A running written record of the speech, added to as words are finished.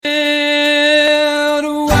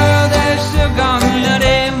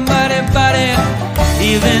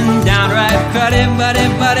even downright cruddy,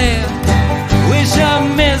 buddy. Wish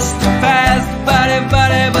I missed the past, buddy,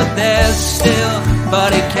 but there's still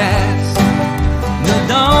Buddy Cast. No,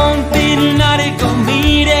 don't be naughty, go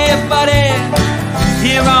meet a buddy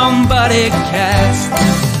here on Buddy Cast.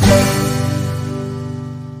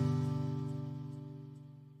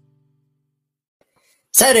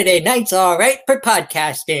 Saturday night's all right for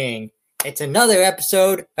podcasting. It's another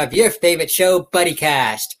episode of your favorite show,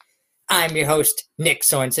 BuddyCast. I'm your host, Nick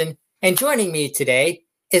Sorensen, and joining me today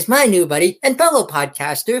is my new buddy and fellow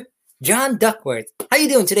podcaster, John Duckworth. How you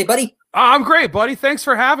doing today, buddy? I'm great, buddy. Thanks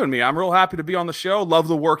for having me. I'm real happy to be on the show. Love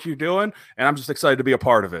the work you're doing, and I'm just excited to be a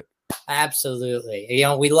part of it. Absolutely. You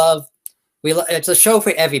know, we love it's a show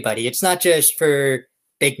for everybody. It's not just for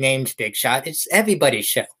big names, big shot. It's everybody's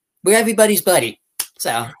show. We're everybody's buddy.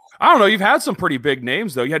 So I don't know. You've had some pretty big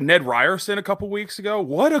names, though. You had Ned Ryerson a couple weeks ago.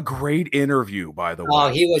 What a great interview, by the way. Oh,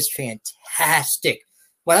 he was fantastic.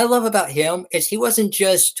 What I love about him is he wasn't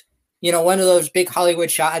just, one of those big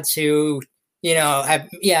Hollywood shots who,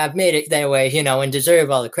 have made it their way, and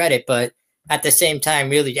deserve all the credit, but at the same time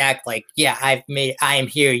really act like, I am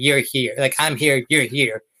here, you're here. Like, I'm here, you're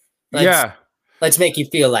here. Let's make you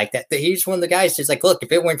feel like that. But he's one of the guys that's like, look,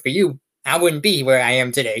 if it weren't for you, I wouldn't be where I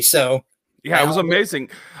am today. So yeah, it was amazing.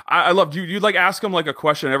 I loved you. You'd like ask him like a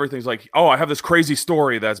question and everything's like, oh, I have this crazy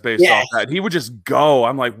story that's based off that. And he would just go.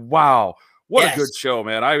 I'm like, wow, what a good show,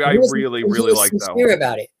 man. I really like that one.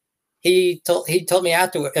 About it. He told me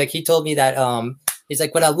afterward, like he told me that he's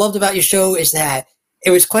like, what I loved about your show is that it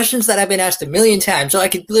was questions that I've been asked a million times, so I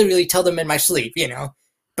could literally tell them in my sleep,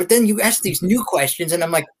 But then you ask these new questions and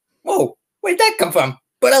I'm like, whoa, where'd that come from?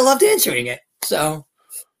 But I loved answering it. So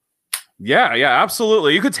Yeah,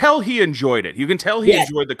 absolutely. You could tell he enjoyed it. You can tell he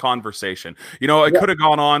enjoyed the conversation. It could have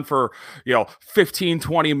gone on for, 15,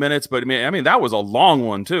 20 minutes, but I mean, that was a long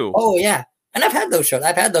one too. Oh, yeah. And I've had those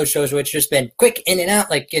shows. Where it's just been quick in and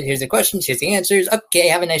out. Like, here's the questions, here's the answers. Okay,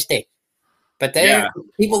 have a nice day. But there are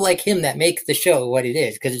people like him that make the show what it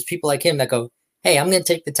is, because it's people like him that go, hey, I'm going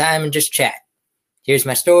to take the time and just chat. Here's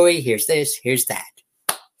my story. Here's this. Here's that.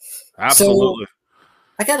 Absolutely. So,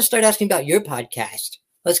 I got to start asking about your podcast.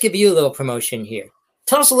 Let's give you a little promotion here.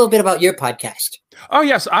 Tell us a little bit about your podcast. Oh,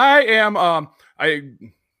 yes. I am.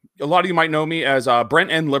 A lot of you might know me as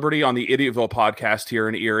Brent and Liberty on the Idiotville podcast here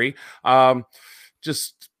in Erie.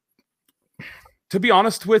 Just to be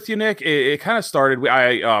honest with you, Nick, it kind of started.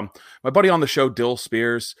 My buddy on the show, Dill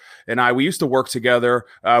Spears, and we used to work together.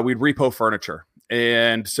 We'd repo furniture.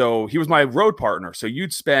 And so he was my road partner. So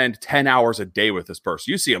you'd spend 10 hours a day with this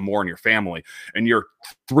person. You see him more in your family, and you're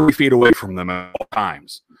 3 feet away from them at all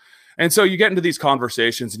times. And so you get into these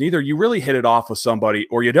conversations, and either you really hit it off with somebody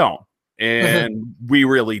or you don't. And we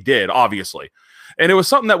really did, obviously. And it was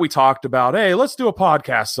something that we talked about. Hey, let's do a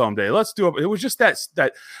podcast someday. It was just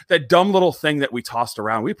that dumb little thing that we tossed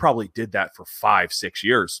around. We probably did that for 5-6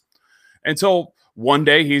 years. Until one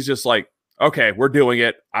day he's just like, okay, we're doing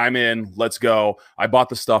it. I'm in. Let's go. I bought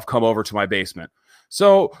the stuff. Come over to my basement.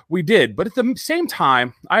 So we did. But at the same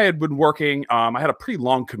time, I had been working. I had a pretty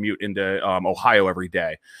long commute into Ohio every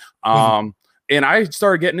day. And I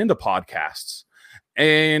started getting into podcasts.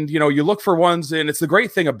 And, you look for ones. And it's the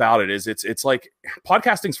great thing about it is it's like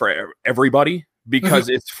podcasting's for everybody because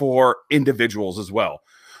it's for individuals as well.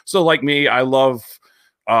 So like me, I love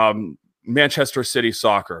Manchester City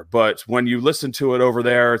soccer, but when you listen to it over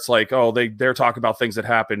there, it's like, oh, they're talking about things that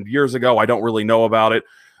happened years ago. I don't really know about it.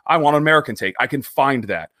 I want an American take. I can find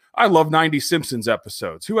that. I love 90s Simpsons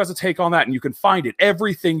episodes. Who has a take on that? And you can find it.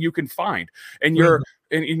 Everything you can find. And you're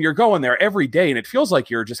and you're going there every day, and it feels like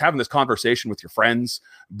you're just having this conversation with your friends,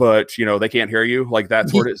 but they can't hear you. Like that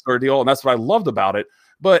sort of deal. And that's what I loved about it.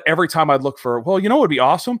 But every time I'd look for, what would be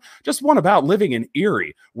awesome? Just one about living in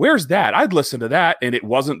Erie. Where's that? I'd listen to that, and it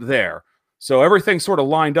wasn't there. So everything sort of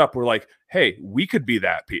lined up. We're like, hey, we could be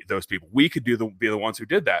those people. We could be the ones who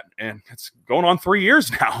did that. And it's going on 3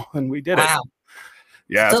 years now, and we did it.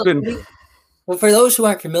 Yeah, it's been. Well, for those who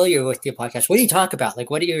aren't familiar with your podcast, what do you talk about? Like,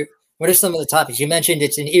 what are some of the topics? You mentioned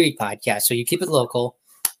it's an Erie podcast, so you keep it local.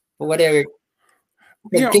 But whatever,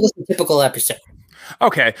 give us a typical episode.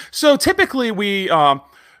 Okay, so typically we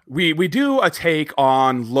do a take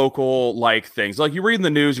on local like things. Like you read in the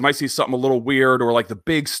news, you might see something a little weird or like the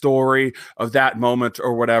big story of that moment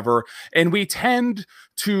or whatever. And we tend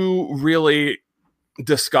to really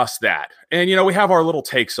discuss that. And, we have our little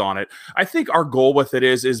takes on it. I think our goal with it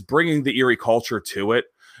is bringing the Erie culture to it.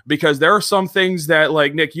 Because there are some things that,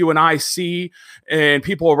 like, Nick, you and I see and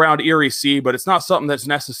people around Erie see, but it's not something that's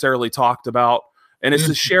necessarily talked about And it's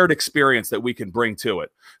the shared experience that we can bring to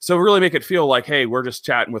it. So really make it feel like, hey, we're just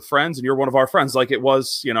chatting with friends and you're one of our friends, like it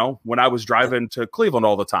was, you know, when I was driving to Cleveland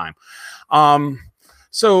all the time.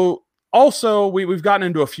 So also, we've gotten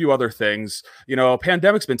into a few other things. You know,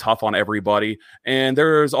 pandemic's been tough on everybody, and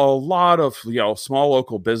there's a lot of, you know, small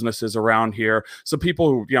local businesses around here. Some people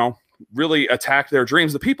who, you know, really attack their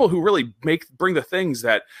dreams. The people who really bring the things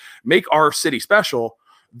that make our city special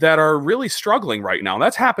that are really struggling right now. And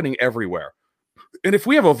that's happening everywhere. And if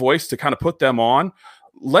we have a voice to kind of put them on,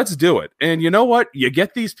 let's do it. And you know what? You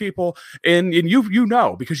get these people and you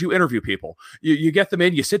know, because you interview people, you get them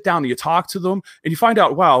in, you sit down and you talk to them and you find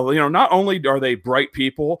out, wow, you know, not only are they bright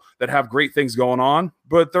people that have great things going on,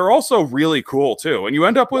 but they're also really cool too. And you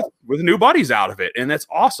end up with new buddies out of it. And that's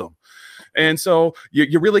awesome. And so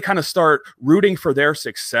you really kind of start rooting for their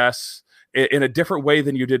success in a different way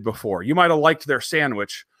than you did before. You might've liked their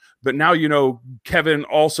sandwich, but now, you know, Kevin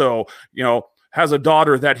also, you know, has a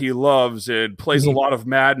daughter that he loves and plays a lot of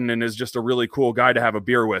Madden and is just a really cool guy to have a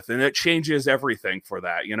beer with. And it changes everything for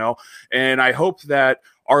that, you know? And I hope that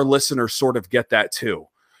our listeners sort of get that too,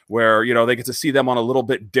 where, you know, they get to see them on a little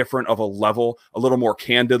bit different of a level, a little more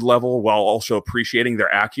candid level, while also appreciating their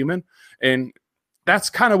acumen. And that's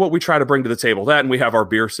kind of what we try to bring to the table. That, and we have our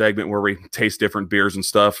beer segment where we taste different beers and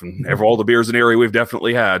stuff, and all the beers in Erie we've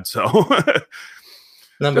definitely had. So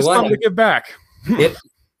Number one, to give back. Yep.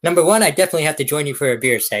 Number one, I definitely have to join you for a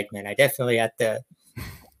beer segment. I definitely have to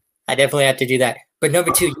do that. But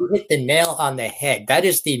number two, you hit the nail on the head. That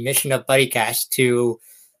is the mission of BuddyCast, to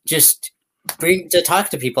just talk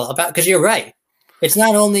to people about, because you're right. It's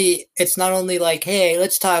not only like, hey,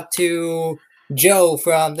 let's talk to Joe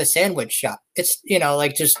from the sandwich shop. It's, you know,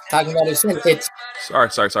 like just talking about his sandwich. It's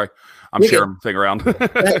sorry. I'm sharing thing around.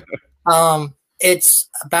 It's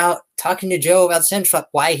about talking to Joe about the sandwich shop,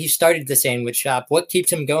 why he started the sandwich shop, what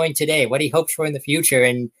keeps him going today, what he hopes for in the future,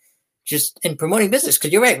 and just in promoting business.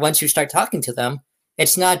 Because you're right, once you start talking to them,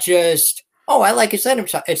 it's not just, oh, I like a sandwich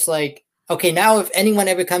shop. It's like, okay, now if anyone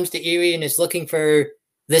ever comes to Erie and is looking for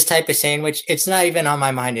this type of sandwich, it's not even on my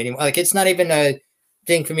mind anymore. Like, it's not even a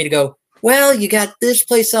thing for me to go, well, you got this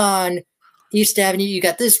place on East Avenue, you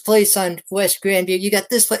got this place on West Grandview, you got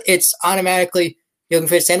this place. It's automatically, you looking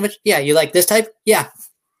for a sandwich? Yeah. You like this type? Yeah.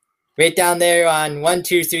 Right down there on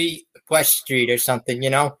 123 West Street or something, you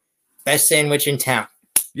know? Best sandwich in town.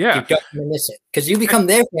 Yeah. You don't want to miss it. Because you become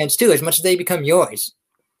their fans too, as much as they become yours.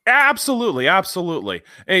 Absolutely.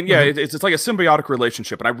 And yeah, it's like a symbiotic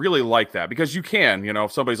relationship. And I really like that, because you can, you know,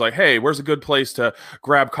 if somebody's like, hey, where's a good place to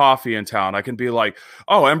grab coffee in town? I can be like,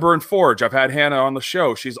 oh, Ember and Forge. I've had Hannah on the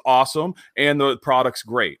show. She's awesome. And the product's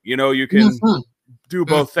great. You know, you can do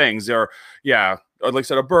both things. Or like I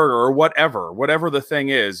said, a burger or whatever the thing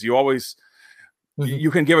is, you always,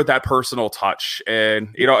 you can give it that personal touch. And,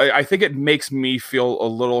 you know, I think it makes me feel a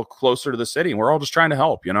little closer to the city, and we're all just trying to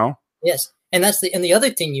help, you know? Yes. And the other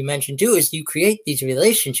thing you mentioned too, is you create these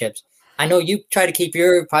relationships. I know you try to keep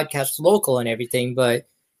your podcast local and everything, but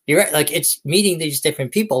you're right. Like, it's meeting these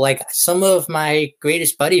different people. Like, some of my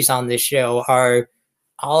greatest buddies on this show are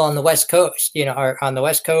all on the West Coast, you know, are on the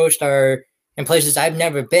West Coast, or in places I've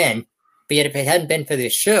never been. But yet, if it hadn't been for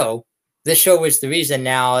this show was the reason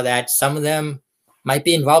now that some of them might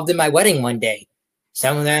be involved in my wedding one day.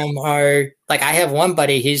 Some of them are, like, I have one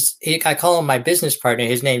buddy, I call him my business partner.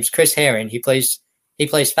 His name's Chris Heron. He plays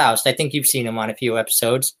Faust. I think you've seen him on a few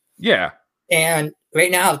episodes. Yeah. And right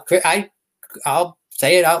now, I'll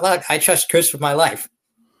say it out loud, I trust Chris with my life.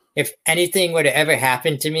 If anything were to ever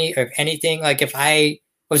happen to me, or if anything, like if I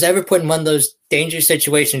was ever put in one of those dangerous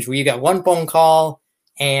situations where you got one phone call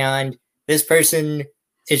and this person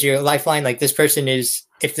is your lifeline, like this person is,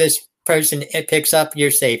 if this person it picks up, you're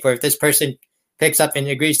safe. Or if this person picks up and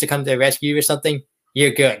agrees to come to the rescue or something,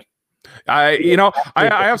 you're good. I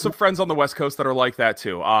have some friends on the West Coast that are like that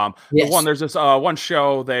too. There's this one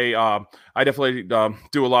show I definitely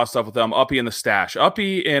do a lot of stuff with them. Uppy and the Stash.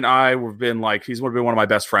 Uppy and I have been like, he's been one of my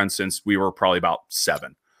best friends since we were probably about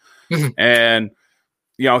 7. And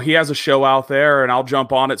you know, he has a show out there, and I'll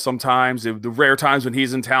jump on it sometimes. The rare times when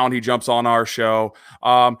he's in town, he jumps on our show.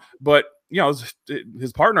 But you know,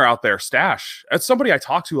 his partner out there, Stash, that's somebody I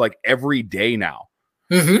talk to like every day now.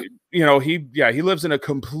 You know, he lives in a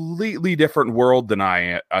completely different world than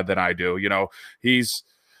I do. You know, he's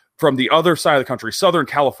from the other side of the country, Southern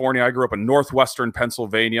California. I grew up in Northwestern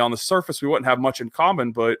Pennsylvania. On the surface, we wouldn't have much in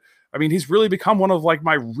common, but I mean, he's really become one of like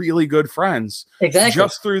my really good friends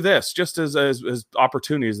just through this, just as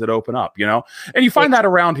opportunities that open up, you know. And you find that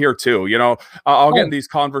around here too, you know. I'll get in these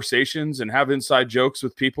conversations and have inside jokes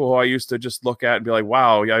with people who I used to just look at and be like,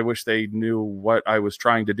 wow, I wish they knew what I was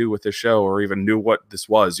trying to do with this show, or even knew what this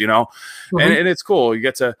was, you know. And it's cool. You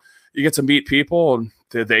get to meet people, and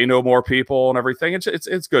they know more people and everything.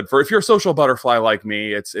 It's good for, if you're a social butterfly like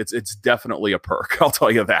me, it's definitely a perk. I'll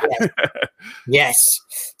tell you that. Yes.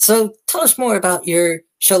 So tell us more about your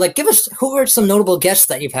show. Like, give us, who are some notable guests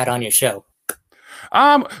that you've had on your show?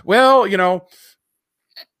 Well, you know,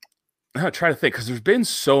 I try to think, because there's been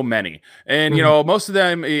so many, and you know, most of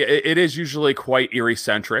them it is usually quite Erie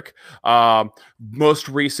centric. Most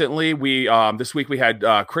recently, we this week we had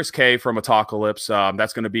Chris K from Apocalypse.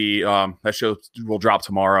 That's going to be that show will drop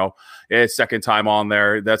tomorrow. It's second time on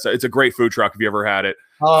there. It's a great food truck if you ever had it.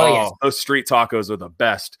 Oh yes. Those street tacos are the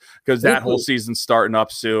best, because that whole season's starting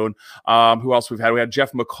up soon. Who else we've had? We had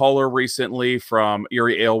Jeff McCullough recently from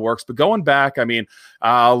Erie Ale Works. But going back, I mean,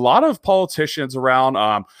 a lot of politicians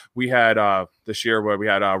around. We had this year where we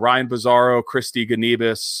had Ryan Bizzaro, Christy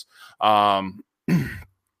Ganibus,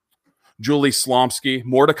 Julie Slomsky.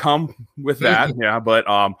 More to come with that. Yeah, but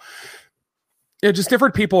yeah, just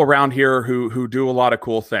different people around here who do a lot of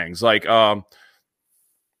cool things. Like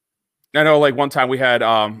I know, like one time we had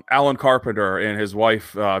Alan Carpenter and his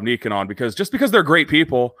wife Nikan on, because they're great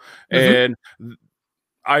people, and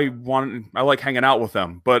I like hanging out with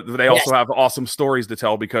them, but they also have awesome stories to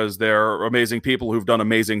tell, because they're amazing people who've done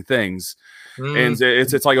amazing things, and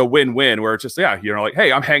it's like a win-win, where it's just, yeah, you know, like,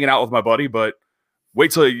 hey, I'm hanging out with my buddy, but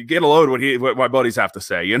wait till you get a load what my buddies have to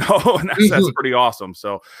say, you know, and that's pretty awesome.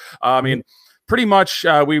 So I mean, pretty much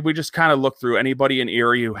we just kind of look through anybody in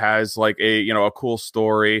Erie who has like a cool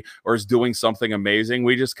story or is doing something amazing.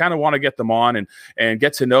 We just kind of want to get them on and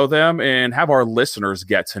get to know them, and have our listeners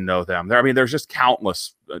get to know them. There's just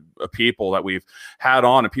countless people that we've had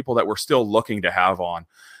on, and people that we're still looking to have on.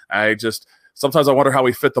 Sometimes I wonder how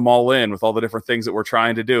we fit them all in with all the different things that we're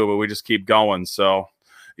trying to do, but we just keep going. So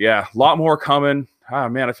yeah, a lot more coming. Oh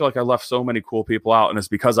man, I feel like I left so many cool people out, and it's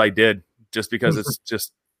because I did, just because it's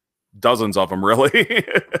just dozens of them, really.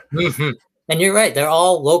 And you're right, they're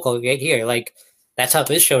all local right here. Like, that's how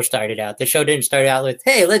this show started out. The show didn't start out with,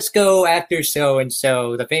 hey, let's go actor so and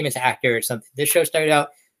so, the famous actor or something. This show started out,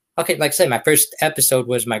 okay, like I said, my first episode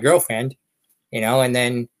was my girlfriend, you know, and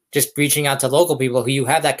then just reaching out to local people who you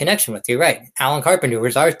have that connection with. You're right. Alan Carpenter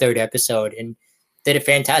was our third episode and did a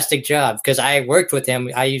fantastic job, because I worked with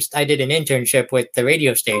him. I did an internship with the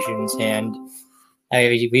radio stations, and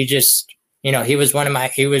we just, you know, he was one of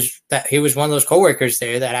those coworkers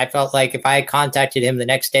there that I felt like if I contacted him the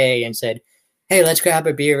next day and said, hey, let's grab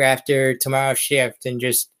a beer after tomorrow's shift and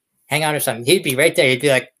just hang out or something, he'd be right there. He'd be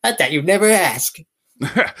like, not that you'd never ask.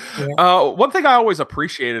 One thing I always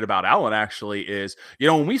appreciated about Alan actually is, you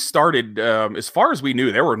know, when we started, as far as we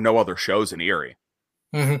knew, there were no other shows in Erie.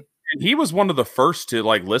 And he was one of the first to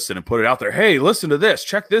like listen and put it out there. Hey, listen to this,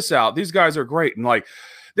 check this out. These guys are great. And like,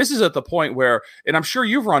 this is at the point where, and I'm sure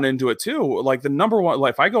you've run into it too, like the number one,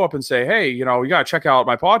 like if I go up and say, hey, you know, you got to check out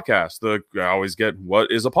my podcast, I always get, what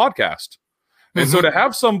is a podcast? And so to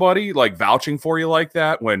have somebody like vouching for you like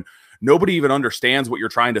that, when nobody even understands what you're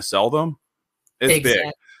trying to sell them, it's big.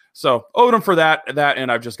 So owed him for that. And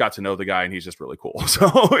I've just got to know the guy, and he's just really cool. So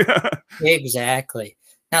yeah. Exactly.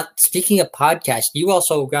 Now, speaking of podcasts, you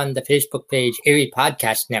also run the Facebook page Erie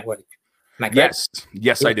Podcast Network. Am I correct?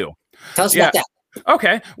 Yes, I do. Tell us about that.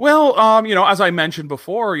 Okay. Well, you know, as I mentioned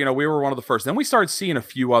before, you know, we were one of the first. Then we started seeing a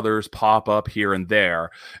few others pop up here and there.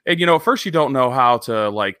 And, you know, at first you don't know how to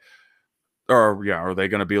like, or yeah, are they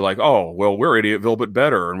going to be like, oh, well, we're Idiotville but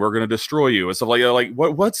better, and we're going to destroy you and stuff like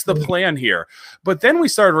what's the plan here? But then we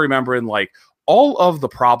started remembering like all of the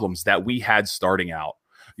problems that we had starting out.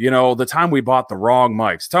 You know, the time we bought the wrong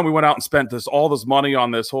mics, the time we went out and spent all this money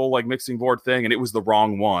on this whole like mixing board thing, and it was the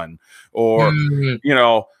wrong one, or you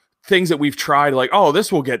know, things that we've tried like, oh,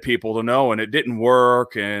 this will get people to know, and it didn't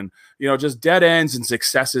work, and you know, just dead ends and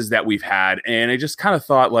successes that we've had. And I just kind of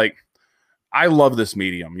thought like, I love this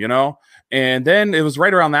medium, you know. And then it was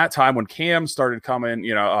right around that time when Cam started coming,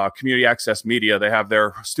 you know, Community Access Media, they have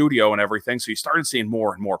their studio and everything. So you started seeing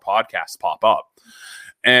more and more podcasts pop up.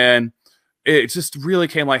 And it just really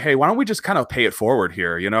came like, hey, why don't we just kind of pay it forward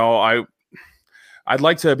here? You know, I'd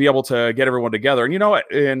like to be able to get everyone together. And, you know,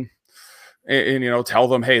 and and, you know, tell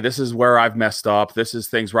them, hey, this is where I've messed up. This is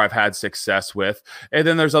things where I've had success with. And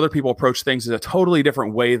then there's other people approach things in a totally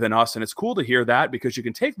different way than us. And it's cool to hear that because you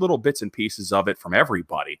can take little bits and pieces of it from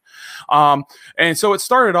everybody. And so it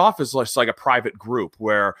started off as just like a private group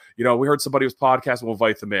where, you know, we heard somebody was podcasting, we'll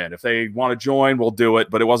invite them in. If they want to join, we'll do it.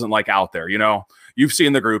 But it wasn't like out there, you know. You've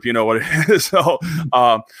seen the group, you know what it is. So,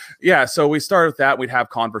 so we started with that. We'd have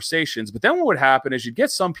conversations. But then what would happen is you'd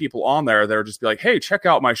get some people on there that would just be like, hey, check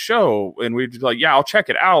out my show. And we'd be like, yeah, I'll check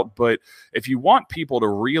it out. But if you want people to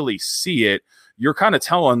really see it, you're kind of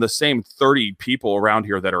telling the same 30 people around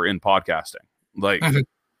here that are in podcasting. Like,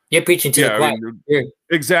 you're preaching to the choir.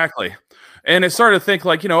 Exactly. And it started to think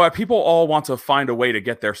like, you know, people all want to find a way to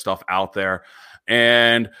get their stuff out there.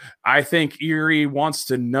 And I think Erie wants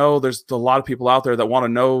to know, there's a lot of people out there that want to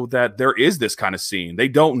know that there is this kind of scene. They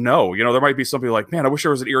don't know, you know, there might be somebody like, man, I wish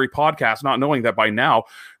there was an Erie podcast, not knowing that by now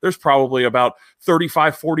there's probably about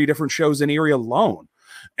 35, 40 different shows in Erie alone.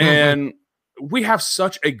 And we have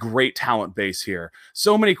such a great talent base here.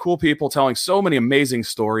 So many cool people telling so many amazing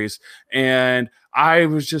stories. And I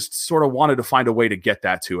was just sort of wanted to find a way to get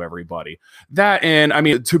that to everybody. That, and I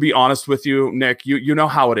mean, to be honest with you, Nick, you know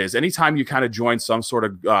how it is. Anytime you kind of join some sort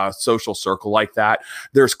of social circle like that,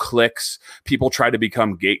 there's cliques. People try to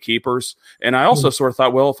become gatekeepers. And I also sort of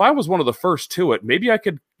thought, well, if I was one of the first to it, maybe I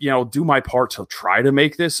could, you know, do my part to try to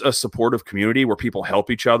make this a supportive community where people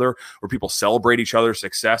help each other, where people celebrate each other's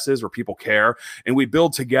successes, where people care, and we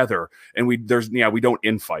build together, and we don't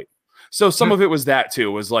infight. So some of it was that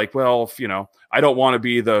too, was like, well, if, you know, I don't want to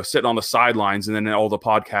be the sitting on the sidelines and then all the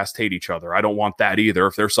podcasts hate each other. I don't want that either.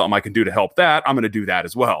 If there's something I can do to help that, I'm going to do that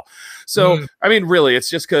as well. So, I mean, really, it's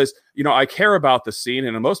just because, you know, I care about the scene,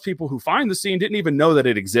 and most people who find the scene didn't even know that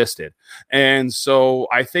it existed. And so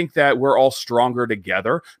I think that we're all stronger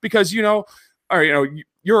together because, you know,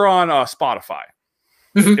 you're on Spotify.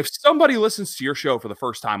 If somebody listens to your show for the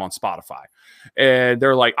first time on Spotify and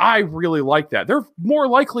they're like, I really like that, they're more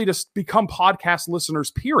likely to become podcast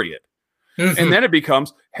listeners, period. And then it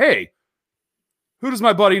becomes, hey, who does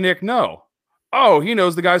my buddy Nick know? Oh, he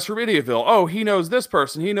knows the guys from Idiotville. Oh, he knows this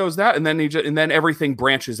person. He knows that. And then everything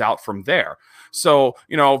branches out from there. So,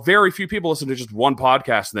 you know, very few people listen to just one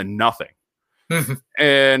podcast and then nothing.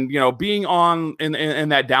 And, you know, being on in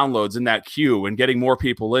that downloads, in that queue, and getting more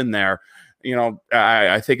people in there, you know,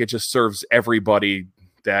 I think it just serves everybody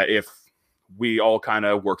that if we all kind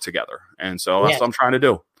of work together. And so that's what I'm trying to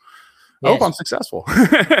do. I hope I'm successful.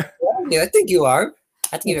 I think you are.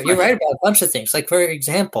 I think you're right about a bunch of things. Like, for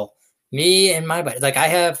example, me and my buddy, like I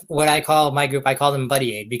have what I call my group, I call them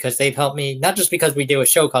Buddy Aid, because they've helped me, not just because we do a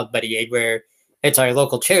show called Buddy Aid where it's our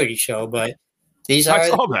local charity show, but these are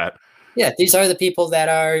these are the people that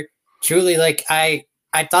are truly, like, I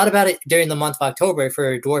thought about it during the month of October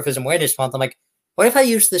for Dwarfism Awareness Month. I'm like, what if I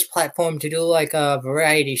use this platform to do like a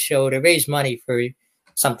variety show to raise money for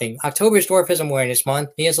something? October's Dwarfism Awareness Month.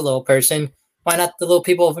 Me as a little person, why not the little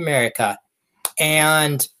people of America?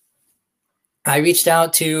 And I reached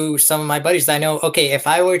out to some of my buddies that I know, okay, if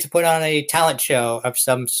I were to put on a talent show of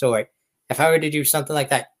some sort, if I were to do something like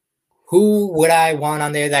that, who would I want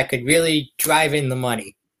on there that could really drive in the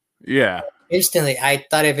money? Yeah. Instantly, I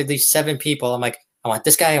thought of at least 7 people. I'm like, I want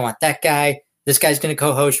this guy. I want that guy. This guy's going to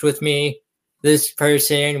co-host with me. This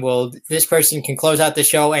person can close out the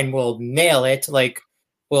show and will nail it. Like,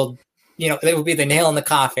 they will be the nail in the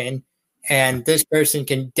coffin. And this person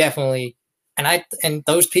can definitely, and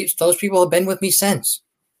those people have been with me since.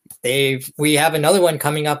 We have another one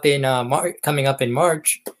coming up in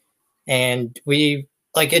March, and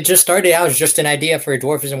it just started out as just an idea for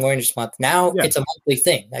Dwarfism Awareness Month. Now it's a monthly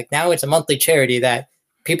thing. Like, now it's a monthly charity that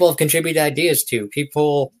people have contributed ideas to,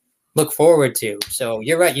 people look forward to. So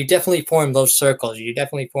you're right. You definitely form those circles. You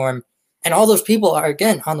definitely form, and all those people are,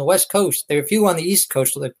 again, on the West Coast. There are a few on the East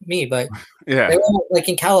Coast like me, but they're all, like,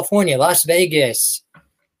 in California, Las Vegas,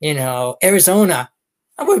 you know, Arizona.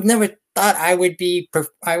 I would have never thought I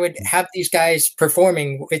would have these guys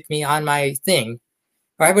performing with me on my thing.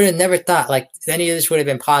 Or I would have never thought like any of this would have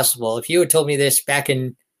been possible. If you had told me this back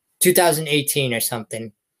in 2018 or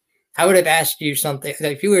something, I would have asked you something.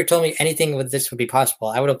 Like, if you would have told me anything with this would be possible,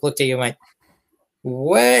 I would have looked at you and went,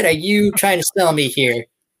 what are you trying to sell me here?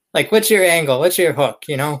 Like, what's your angle? What's your hook,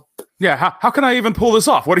 you know? Yeah, how can I even pull this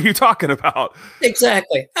off? What are you talking about?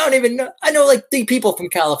 Exactly. I don't even know. I know like 3 people from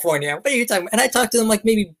California. What are you talking about? And I talk to them like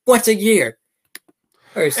maybe once a year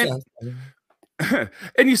or something.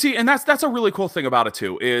 And you see, and that's a really cool thing about it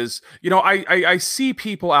too, is, you know, I see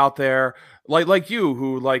people out there like you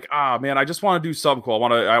who like, man, I just want to do something cool.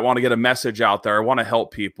 I want to get a message out there. I want to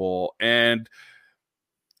help people. And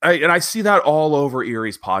I see that all over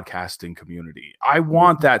Erie's podcasting community. I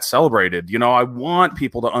want that celebrated. You know, I want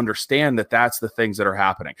people to understand that that's the things that are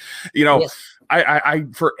happening. You know, yes. I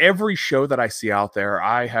for every show that I see out there,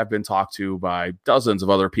 I have been talked to by dozens of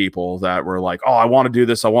other people that were like, oh, I want to do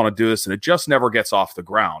this. I want to do this. And it just never gets off the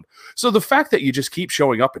ground. So the fact that you just keep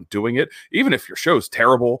showing up and doing it, even if your show's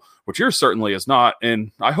terrible, which yours certainly is not,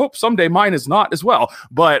 and I hope someday mine is not as well.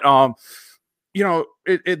 But, you know,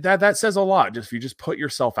 that says a lot. Just if you just put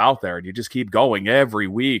yourself out there and you just keep going every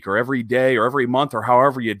week or every day or every month or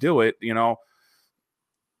however you do it, you know,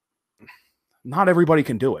 not everybody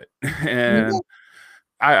can do it. And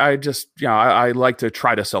I just, you know, I like to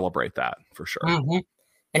try to celebrate that for sure. Mm-hmm.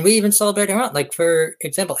 And we even celebrate around, like, for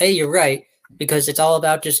example, hey, you're right, because it's all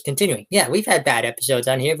about just continuing. Yeah, we've had bad episodes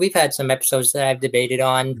on here. We've had some episodes that I've debated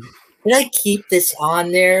on. Should I keep this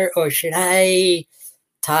on there or should I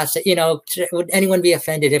toss it? You know, would anyone be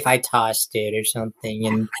offended if I tossed it or something?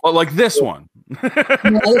 And well, like this one. This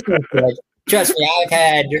one's good. Trust me, I've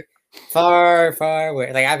had far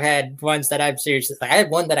worse. Like, I've had ones that I've seriously, like, I had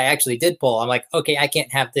one that I actually did pull. I'm like, okay, I can't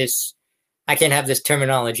have this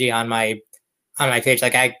terminology on my page.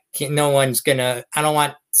 Like, I don't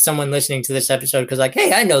want someone listening to this episode because, like,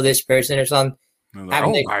 hey, I know this person or something. Like,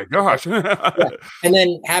 oh my gosh. Yeah. And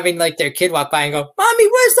then having, like, their kid walk by and go, Mommy,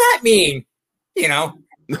 what does that mean? You know?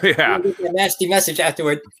 Yeah. A nasty message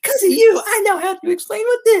afterward. Because of you, I know how to explain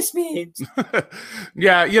what this means.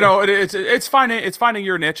 Yeah, you know, it's finding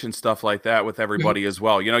your niche and stuff like that with everybody as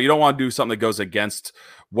well. You know, you don't want to do something that goes against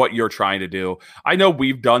what you're trying to do. I know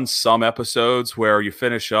we've done some episodes where you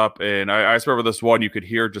finish up, and I remember this one, you could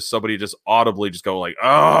hear just somebody just audibly just go like,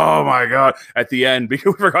 oh my God, at the end,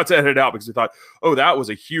 because we forgot to edit it out because we thought, oh, that was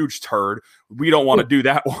a huge turd. We don't want to do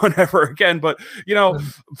that one ever again. But, you know,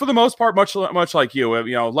 for the most part, much like you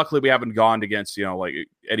know, luckily we haven't gone against, you know, like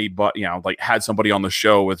anybody, you know, like had somebody on the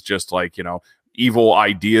show with just like, you know, evil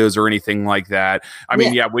ideas or anything like that. I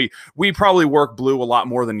mean, yeah, we probably work blue a lot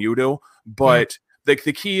more than you do, but the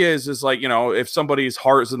key is like, you know, if somebody's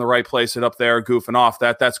heart is in the right place and up there goofing off,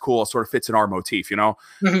 that's cool. It sort of fits in our motif, you know?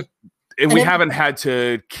 Mm-hmm. And we haven't had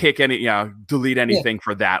to delete anything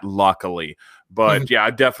for that, luckily. But yeah,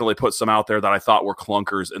 I definitely put some out there that I thought were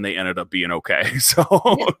clunkers and they ended up being okay. So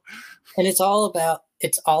and it's all about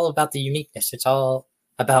the uniqueness. It's all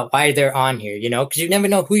about why they're on here, you know, because you never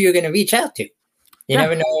know who you're going to reach out to. You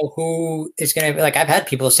never know who is going to, like, I've had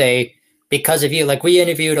people say, because of you, like, we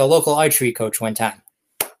interviewed a local archery coach one time,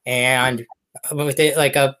 and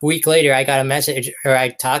like a week later, I got a message, or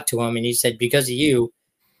I talked to him, and he said, because of you,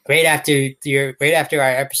 right after our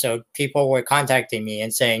episode, people were contacting me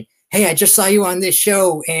and saying, hey, I just saw you on this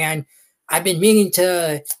show, and I've been meaning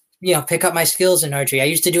to, you know, pick up my skills in archery. I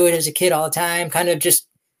used to do it as a kid all the time, kind of just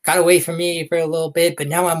got away from me for a little bit, but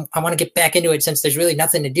now I want to get back into it since there's really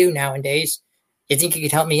nothing to do nowadays. You think you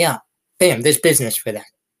could help me out? Bam, there's business for that.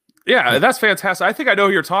 Yeah, that's fantastic. I think I know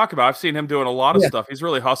who you're talking about. I've seen him doing a lot of stuff. He's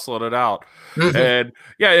really hustling it out. Mm-hmm. And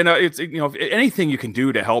yeah, you know, it's, you know, anything you can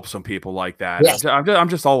do to help some people like that. Yes. I'm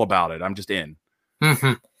just all about it. I'm just in.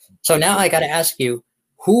 Mm-hmm. So now I got to ask you,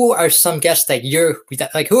 who are some guests that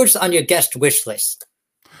who's on your guest wish list?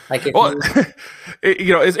 Like, if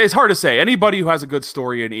you know, it's hard to say. Anybody who has a good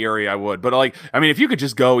story in Erie, I would. But, like, I mean, if you could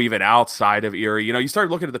just go even outside of Erie, you know, you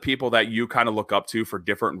start looking at the people that you kind of look up to for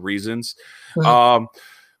different reasons. Mm-hmm.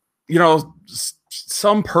 You know,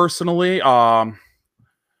 some personally, you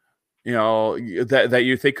know, that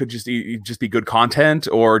you think could just be good content,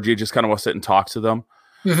 or do you just kind of want to sit and talk to them?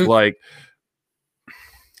 Mm-hmm. Like,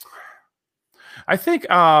 I think,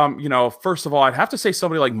 you know, first of all, I'd have to say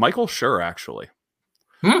somebody like Michael Schur, actually.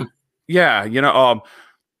 Yeah, you know,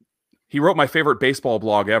 he wrote my favorite baseball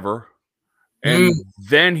blog ever. And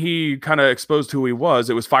then he kind of exposed who he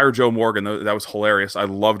was. It was Fire Joe Morgan. That was hilarious. I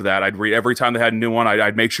loved that. I'd read every time they had a new one.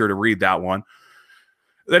 I'd make sure to read that one.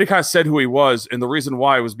 Then he kind of said who he was. And the reason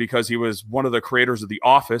why was because he was one of the creators of The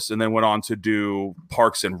Office and then went on to do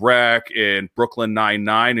Parks and Rec and Brooklyn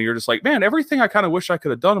Nine-Nine. And you're just like, man, everything I kind of wish I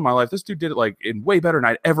could have done in my life, this dude did it like in way better than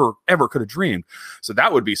I'd ever could have dreamed. So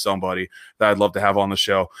that would be somebody that I'd love to have on the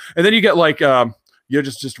show. And then you get like,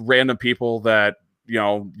 just random people that, you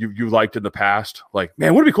know, you liked in the past. Like,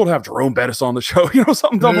 man, would it be cool to have Jerome Bettis on the show? You know,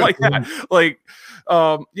 something dumb like that. Like,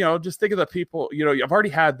 you know, just think of the people, you know, I've already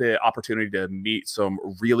had the opportunity to meet some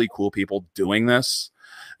really cool people doing this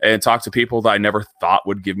and talk to people that I never thought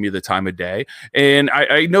would give me the time of day. And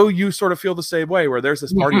I know you sort of feel the same way, where there's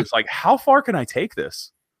this party. It's like, how far can I take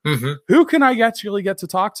this? Mm-hmm. Who can I actually get to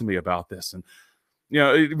talk to me about this? And, you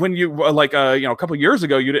know, when you like, you know, a couple of years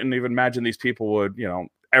ago, you didn't even imagine these people would, you know,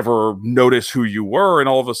 ever notice who you were. And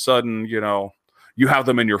all of a sudden, you know, you have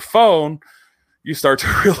them in your phone. you start to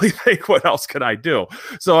really think, what else can I do?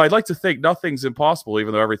 So I'd like to think nothing's impossible,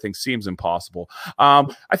 even though everything seems impossible. I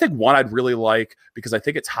think one I'd really like, because I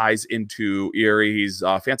think it ties into Erie. He's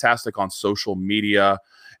fantastic on social media.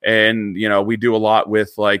 And, we do a lot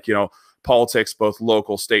with politics, both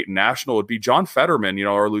local, state, and national, would be John Fetterman,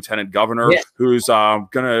 our lieutenant governor, who's going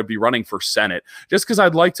to be running for Senate. Just because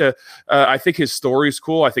I'd like to, I think his story's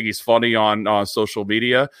cool. I think he's funny on social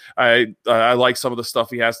media. I like some of the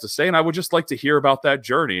stuff he has to say, and I would just like to hear about that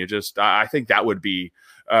journey. I think that would be,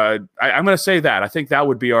 I'm going to say that. I think that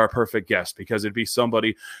would be our perfect guest, because it'd be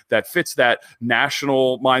somebody that fits that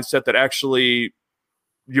national mindset that actually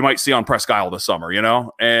you might see on Presque Isle this summer,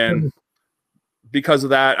 and because of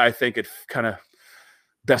that, I think it kind of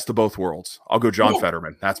best of both worlds. I'll go John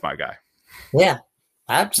Fetterman. That's my guy. Yeah,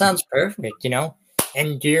 that sounds perfect,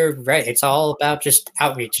 and you're right. It's all about just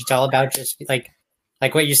outreach. It's all about just like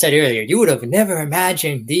what you said earlier. You would have never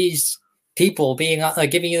imagined these people being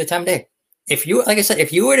giving you the time of day. If you, like I said,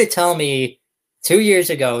 if you were to tell me 2 years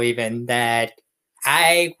ago even that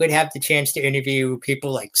I would have the chance to interview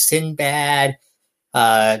people like Sinbad,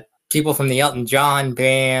 people from the Elton John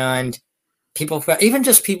band, people from, even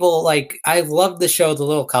just people like, I love the show The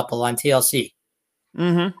Little Couple on TLC.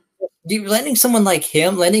 Mm-hmm. Letting someone like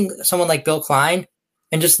him, letting someone like Bill Klein,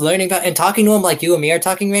 and just learning about and talking to him like you and me are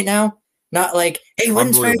talking right now. Not like, hey,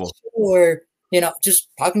 when's my show? Or, just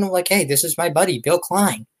talking to him like, hey, this is my buddy, Bill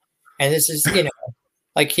Klein. And this is,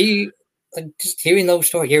 just hearing those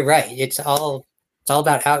stories. You're right. It's all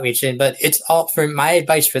about outreach. But it's all, for my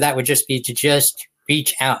advice for that would just be to just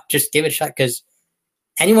reach out, just give it a shot. Because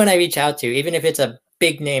anyone I reach out to, even if it's a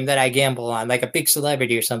big name that I gamble on, like a big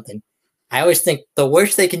celebrity or something, I always think the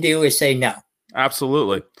worst they can do is say no.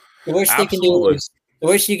 Absolutely. The worst they can do is, the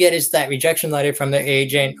worst you get is that rejection letter from their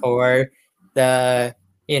agent, or the,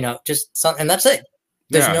 just something, and that's it.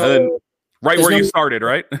 There's where you started,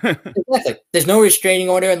 right? Exactly. There's no restraining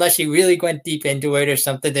order unless you really went deep into it or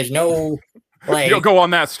something. There's no, you don't go on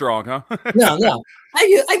that strong, huh? No.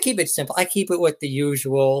 I keep it simple. I keep it with the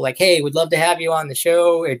usual, like, hey, we'd love to have you on the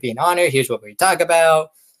show. It'd be an honor. Here's what we talk about.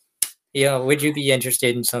 Would you be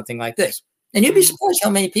interested in something like this? And you'd be surprised how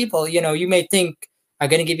many people, you may think are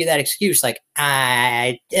going to give you that excuse, like,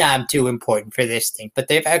 I'm too important for this thing. But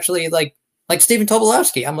they've actually, like Stephen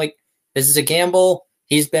Tobolowsky. I'm like, this is a gamble.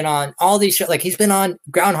 He's been on all these shows. Like, he's been on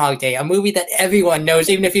Groundhog Day, a movie that everyone knows,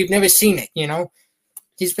 even if you've never seen it,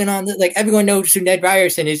 He's been on, everyone knows who Ned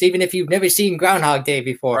Ryerson is, even if you've never seen Groundhog Day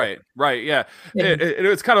before. Right, yeah.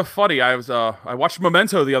 It's kind of funny. I watched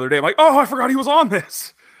Memento the other day. I'm like, oh, I forgot he was on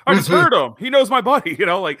this. I just heard him. He knows my buddy.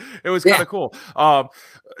 It was kind of cool.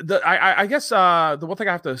 I guess the one thing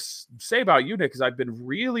I have to say about you, Nick, is I've been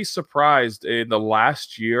really surprised in the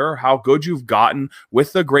last year how good you've gotten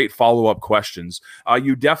with the great follow-up questions.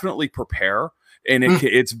 You definitely prepare, and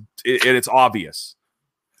it's obvious.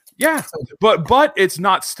 Yeah, but it's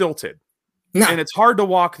not stilted. No. And it's hard to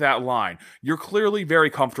walk that line. You're clearly very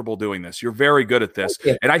comfortable doing this. You're very good at this.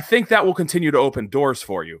 And I think that will continue to open doors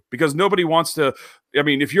for you, because nobody wants to. I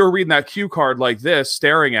mean, if you're reading that cue card like this,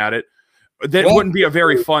 staring at it, that wouldn't be a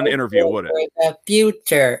very fun interview, would it? The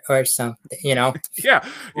future or something, Yeah.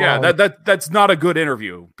 That's not a good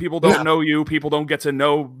interview. People don't know you. People don't get to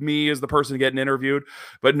know me as the person getting interviewed.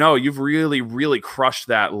 But no, you've really, really crushed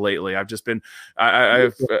that lately. I've just been,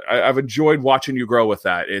 I've enjoyed watching you grow with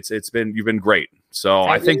that. You've been great. So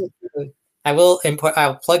I think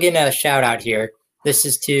I'll plug in a shout out here. This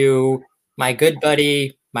is to my good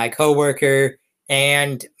buddy, my coworker,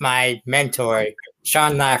 and my mentor,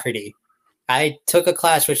 Sean Lafferty. I took a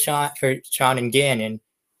class with Sean and Gannon,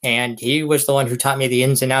 and he was the one who taught me the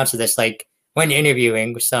ins and outs of this. Like, when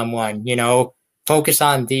interviewing with someone, focus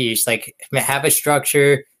on these, like, have a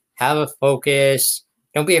structure, have a focus.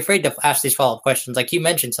 Don't be afraid to ask these follow-up questions. Like you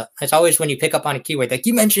mentioned, it's always when you pick up on a keyword, like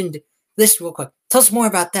you mentioned this real quick. Tell us more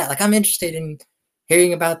about that. Like, I'm interested in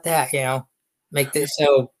hearing about that, make this.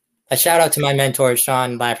 So a shout out to my mentor,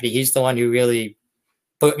 Sean Lafferty. He's the one who really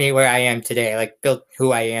put me where I am today, like built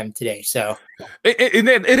who I am today. So it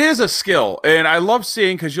is a skill, and I love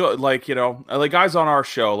seeing, because you like guys on our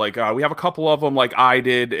show, like we have a couple of them, like I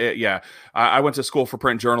did. I went to school for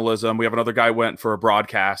print journalism. We have another guy went for a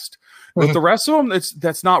broadcast, but the rest of them,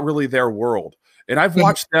 that's not really their world. And I've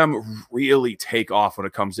watched them really take off when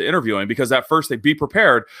it comes to interviewing, because at first they be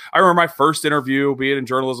prepared. I remember my first interview being in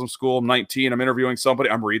journalism school. I'm 19. I'm interviewing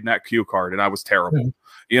somebody. I'm reading that cue card, and I was terrible.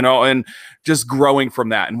 And just growing from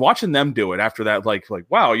that and watching them do it after that, like,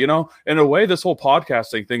 wow, in a way, this whole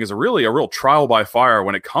podcasting thing is a real trial by fire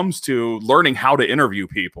when it comes to learning how to interview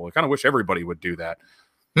people. I kind of wish everybody would do that.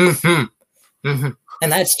 And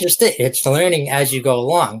that's just it. It's learning as you go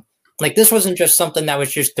along. like this wasn't just something that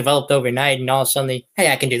was just developed overnight and all of a sudden,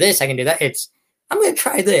 hey, I can do this, I can do that. I'm going to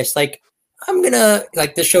try this. Like,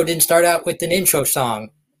 the show didn't start out with an intro song.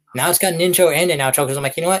 Now it's got an intro and an outro because I'm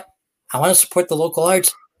like, you know what? I want to support the local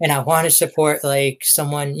arts and I want to support like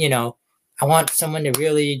someone, I want someone to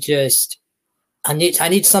really just, I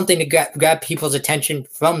need something to grab people's attention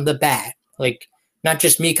from the bat. Like, not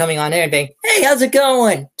just me coming on air and being, hey, how's it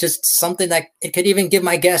going? Just something that it could even give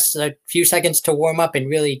my guests a few seconds to warm up and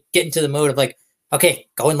really get into the mode of like, okay,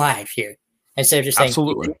 going live here. Instead of just saying,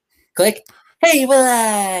 absolutely, click, hey, we're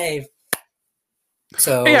live.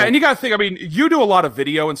 So yeah, and you got to think, I mean, you do a lot of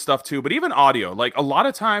video and stuff too, but even audio, like a lot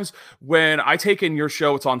of times when I take in your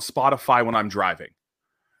show, it's on Spotify when I'm driving.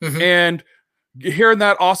 Mm-hmm. And hearing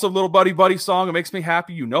that awesome little buddy song, it makes me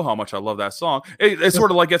happy. You know how much I love that song. It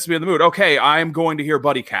sort of like gets me in the mood. Okay, I'm going to hear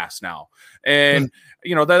Buddy Cast now. And,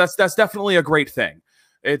 that's definitely a great thing.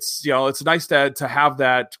 It's, it's nice to have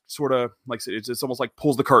that sort of, like, it's almost like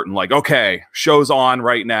pulls the curtain, like, okay, show's on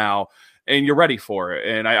right now. And you're ready for it.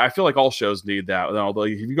 And I feel like all shows need that. Although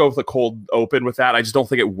if you go with a cold open with that, I just don't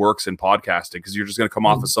think it works in podcasting because you're just going to come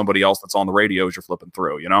off as somebody else that's on the radio as you're flipping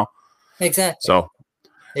through, Exactly. So,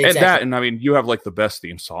 and I mean, you have like the best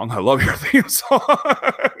theme song. I love your theme song.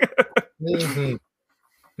 Mm-hmm.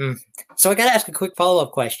 Mm. So I got to ask a quick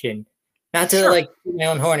follow-up question. Not to like my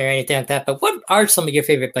own horn or anything like that, but what are some of your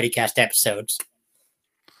favorite BuddyCast episodes?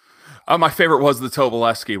 My favorite was the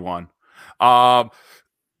Tobolewski one.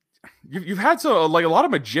 You've had a lot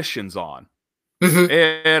of magicians on,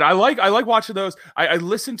 and I like watching those. I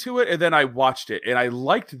listened to it and then I watched it, and I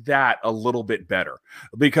liked that a little bit better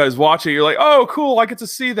because watching you're like, oh, cool, I get to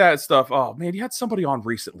see that stuff. Oh man, you had somebody on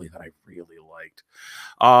recently that I really liked.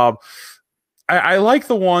 I like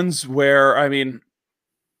the ones where, I mean,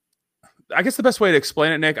 I guess the best way to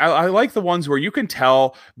explain it, Nick, I like the ones where you can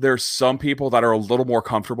tell there's some people that are a little more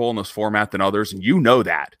comfortable in this format than others, and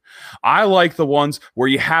that. I like the ones where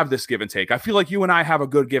you have this give and take. I feel like you and I have a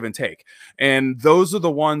good give and take, and those are the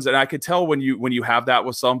ones that I could tell when you have that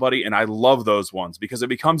with somebody, and I love those ones because it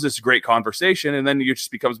becomes this great conversation, and then it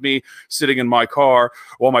just becomes me sitting in my car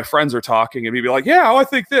while my friends are talking, and me be like, yeah, I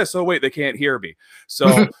think this. Oh wait, they can't hear me.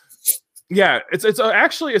 So. Yeah,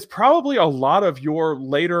 it's probably a lot of your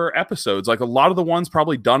later episodes, like a lot of the ones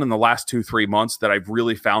probably done in the last 2-3 months that I've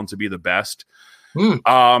really found to be the best.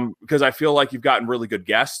 Because I feel like you've gotten really good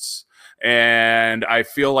guests, and I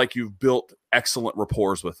feel like you've built excellent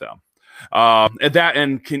rapport with them. You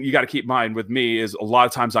got to keep in mind with me is a lot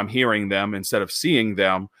of times I'm hearing them instead of seeing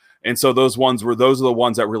them. And so those are the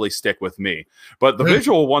ones that really stick with me. But the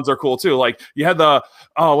visual ones are cool too. Like you had it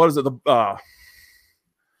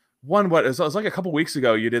was like a couple weeks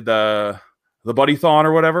ago you did the Buddy-thon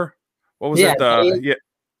or whatever. What was it?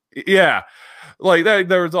 Yeah. Like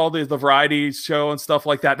there was all the variety show and stuff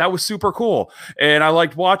like that. That was super cool. And I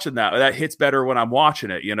liked watching that. That hits better when I'm watching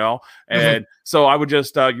it, And so I would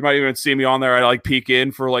just, you might even see me on there. I like peek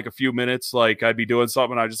in for like a few minutes. Like I'd be doing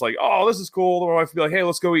something. And I just like, oh, this is cool. My wife would be like, hey,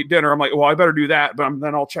 let's go eat dinner. I'm like, well, I better do that. But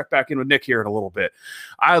then I'll check back in with Nick here in a little bit.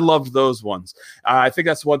 I loved those ones. I think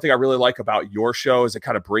that's one thing I really like about your show is it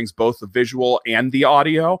kind of brings both the visual and the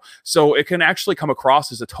audio. So it can actually come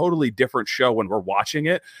across as a totally different show when we're watching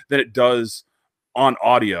it than it does on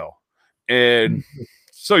audio. And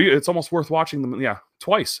so it's almost worth watching them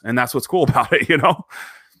twice, and that's what's cool about it.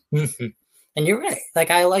 And you're right,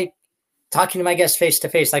 like I like talking to my guests face to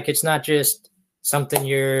face. Like it's not just something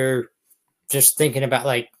you're just thinking about,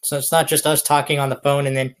 like, so it's not just us talking on the phone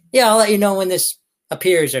and then I'll let you know when this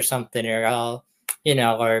appears or something, or I'll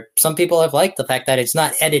or some people have liked the fact that it's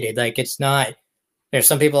not edited. Like it's not, there's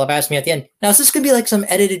some people have asked me at the end, now is this gonna be like some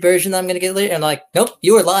edited version that I'm gonna get later? And I'm like, nope,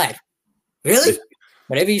 you were live. Really?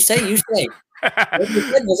 Whatever you say, you say. Whatever you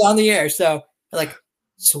said was on the air. So, like,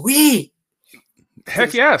 sweet.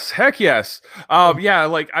 Heck yes. Yeah,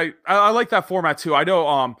 like I like that format too. I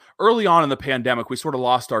know early on in the pandemic, we sort of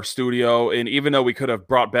lost our studio. And even though we could have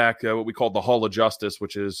brought back what we called the Hall of Justice,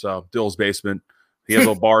 which is Dill's basement, he has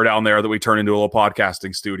a bar down there that we turned into a little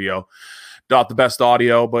podcasting studio. Not the best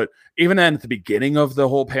audio, but even then at the beginning of the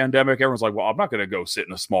whole pandemic, everyone's like, well, I'm not going to go sit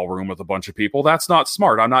in a small room with a bunch of people. That's not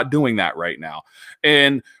smart. I'm not doing that right now.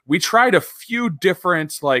 And we tried a few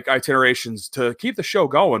different like itinerations to keep the show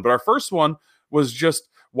going. But our first one was just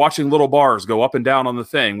watching little bars go up and down on the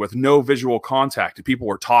thing with no visual contact. And people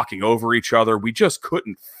were talking over each other. We just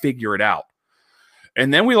couldn't figure it out.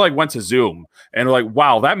 And then we went to Zoom and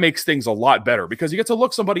wow, that makes things a lot better because you get to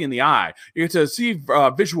look somebody in the eye. You get to see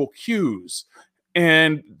visual cues.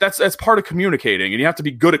 And that's part of communicating, and you have to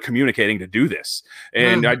be good at communicating to do this.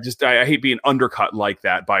 And I hate being undercut like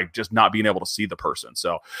that by just not being able to see the person.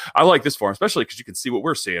 So I like this forum, especially because you can see what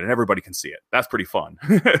we're seeing and everybody can see it. That's pretty fun.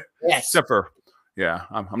 Yes. Except for, yeah,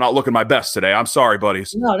 I'm not looking my best today. I'm sorry,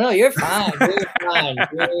 buddies. No, you're fine. You're fine.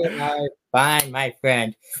 You are fine, my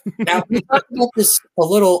friend. Now, we talked about this a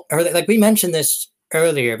little earlier. Like we mentioned this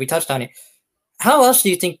earlier. We touched on it. How else do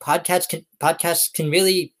you think podcasts can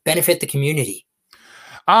really benefit the community?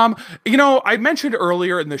 I mentioned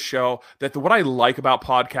earlier in the show that what I like about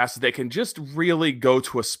podcasts is they can just really go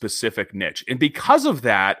to a specific niche. And because of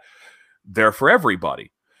that, they're for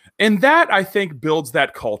everybody. And that, I think, builds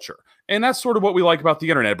that culture. And that's sort of what we like about the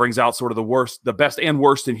internet. It brings out sort of the best and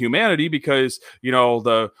worst in humanity because,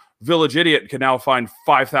 the village idiot can now find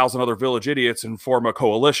 5,000 other village idiots and form a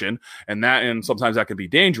coalition. And sometimes that can be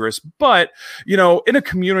dangerous. But, in a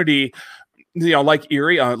community, like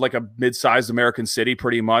Erie, like a mid-sized American city,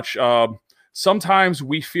 pretty much. Sometimes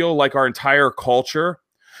we feel like our entire culture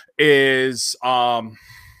is, what am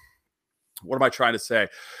I trying to say?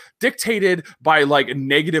 Dictated by like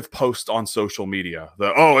negative posts on social media.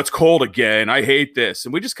 It's cold again. I hate this.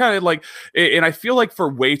 And we just kind of like, and I feel like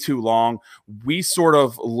for way too long, we sort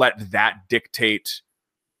of let that dictate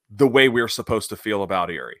the way we're supposed to feel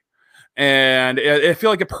about Erie. And I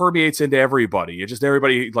feel like it permeates into everybody.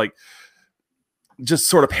 Everybody like, just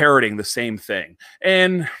sort of parroting the same thing.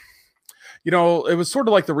 And, it was sort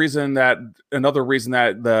of like another reason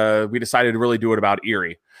that we decided to really do it about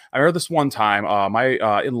Erie. I remember this one time,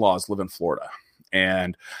 my in-laws live in Florida,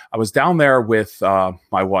 and I was down there with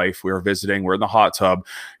my wife. We were visiting. We're in the hot tub,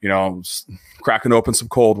 cracking open some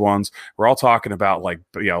cold ones. We're all talking about like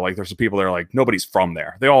there's some people there, like nobody's from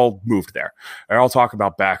there. They all moved there. They're all talking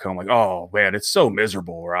about back home, like, oh man, it's so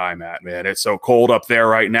miserable where I'm at, man. It's so cold up there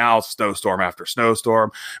right now, snowstorm after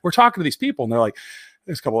snowstorm. We're talking to these people, and they're like,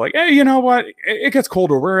 there's a couple like, hey, you know what? It gets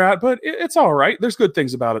colder where we're at, but it's all right. There's good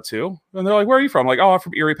things about it too. And they're like, where are you from? I'm like, oh, I'm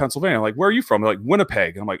from Erie, Pennsylvania. I'm like, where are you from? They're like,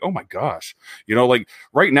 Winnipeg. And I'm like, oh my gosh. Like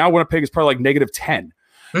right now, Winnipeg is probably like -10.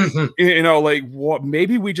 What?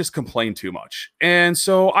 Maybe we just complain too much. And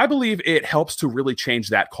so I believe it helps to really change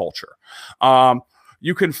that culture.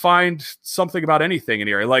 You can find something about anything in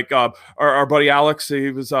Erie. Like our buddy Alex, he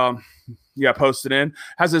was posted in,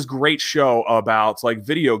 has this great show about like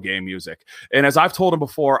video game music. And as I've told him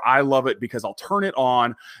before, I love it because I'll turn it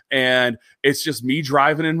on and it's just me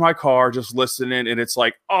driving in my car, just listening. And it's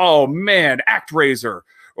like, oh man, ActRaiser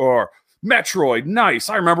or Metroid. Nice.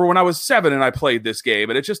 I remember when I was 7 and I played this game,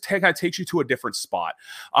 and it just takes you to a different spot.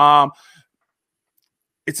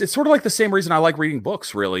 It's sort of like the same reason I like reading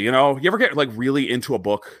books, really. You ever get like really into a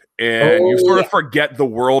book and you sort of forget the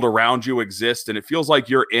world around you exists and it feels like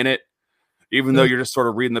you're in it, even though you're just sort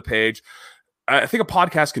of reading the page. I think a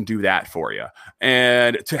podcast can do that for you.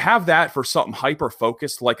 And to have that for something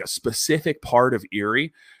hyper-focused, like a specific part of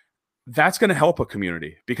Erie, that's going to help a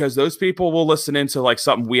community because those people will listen into like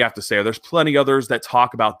something we have to say. There's plenty others that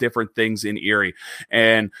talk about different things in Erie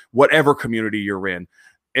and whatever community you're in.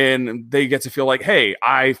 And they get to feel like, hey,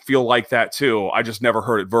 I feel like that too. I just never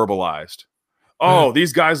heard it verbalized. Oh,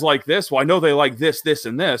 these guys like this. Well, I know they like this, this,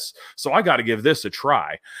 and this. So I got to give this a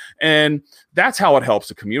try. And that's how it helps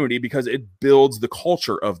a community because it builds the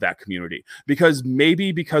culture of that community. Because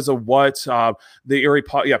maybe because of what the Erie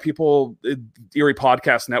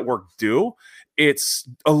Podcast Network do, it's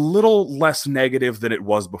a little less negative than it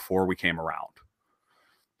was before we came around.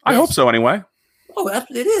 I hope so anyway. Oh,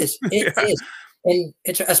 it is. It is. And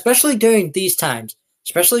it's especially during these times,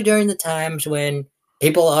 especially during the times when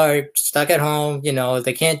people are stuck at home,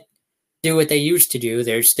 they can't do what they used to do.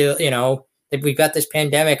 They're still, we've got this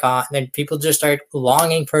pandemic on, and people just start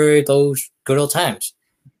longing for those good old times.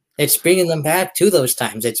 It's bringing them back to those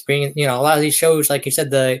times. It's bringing, a lot of these shows, like you said,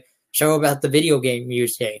 the show about the video game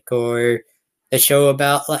music, or the show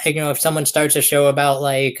about, like, if someone starts a show about,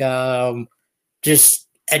 like, just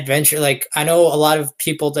adventure. Like, I know a lot of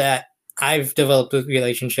people that I've developed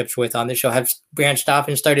relationships with on the show have branched off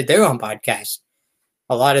and started their own podcast.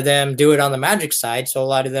 A lot of them do it on the magic side, so a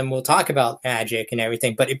lot of them will talk about magic and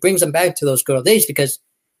everything, but it brings them back to those good old days because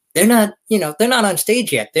they're not on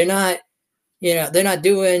stage yet. They're not, they're not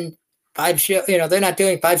doing 5 shows, they're not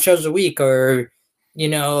doing 5 shows a week or,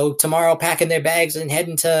 tomorrow packing their bags and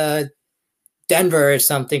heading to Denver or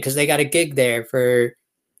something because they got a gig there for,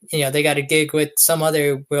 they got a gig with some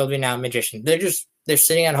other world-renowned magician. They're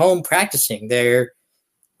sitting at home practicing. They're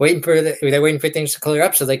waiting for things to clear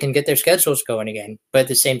up so they can get their schedules going again. But at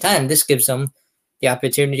the same time, this gives them the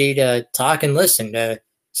opportunity to talk and listen, to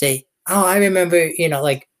say, oh, I remember,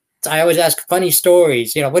 like I always ask funny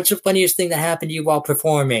stories. What's the funniest thing that happened to you while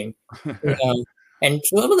performing? And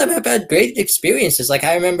some of them have had great experiences. Like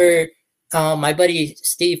I remember my buddy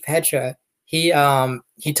Steve Petra. He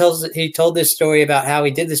told this story about how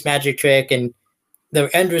he did this magic trick, and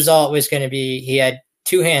the end result was going to be he had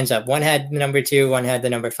two hands up. One had the number 2, one had the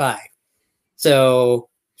number 5. So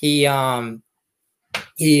he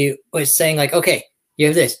was saying like, okay, you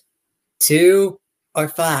have this 2 or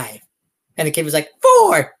 5, and the kid was like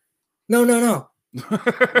 4. No.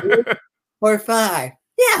 2 or 5.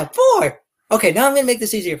 Yeah, 4. Okay, now I'm gonna make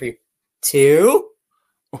this easier for you. 2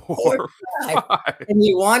 or 5. And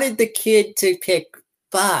he wanted the kid to pick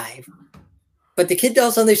 5. But the kid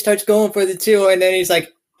all suddenly starts going for the 2, and then he's like,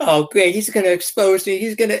 oh great, he's gonna expose me.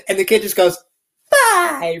 And the kid just goes,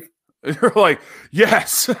 5. You're like,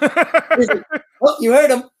 yes. Like, oh, you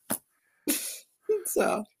heard him.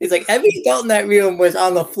 So it's like every adult in that room was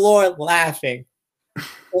on the floor laughing.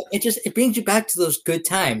 It brings you back to those good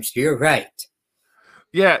times. You're right.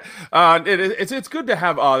 Yeah, it's good to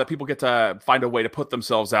have that people get to find a way to put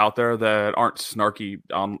themselves out there that aren't snarky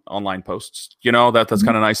online posts. You know, that's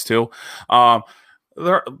kind of nice too.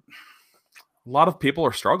 There a lot of people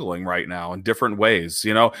are struggling right now in different ways.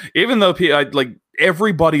 You know, even though like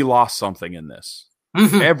everybody lost something in this,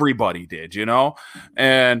 everybody did. You know,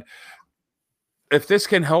 and if this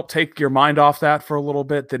can help take your mind off that for a little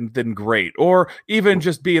bit, then great. Or even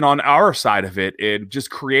just being on our side of it and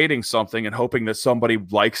just creating something and hoping that somebody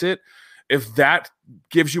likes it. If that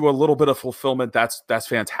gives you a little bit of fulfillment, that's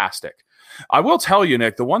fantastic. I will tell you,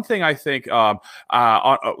 Nick, the one thing I think,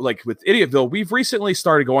 like with Idiotville, we've recently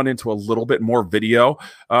started going into a little bit more video.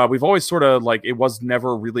 We've always sort of like, it was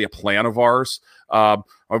never really a plan of ours. My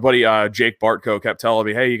buddy Jake Bartko kept telling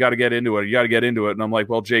me, hey, you got to get into it. You got to get into it. And I'm like,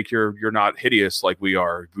 well, Jake, you're not hideous like we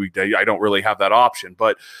are. I don't really have that option.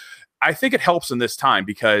 But I think it helps in this time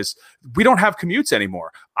because we don't have commutes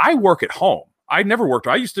anymore. I work at home. I never worked.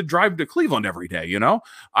 I used to drive to Cleveland every day, you know,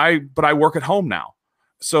 but I work at home now.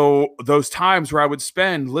 So those times where I would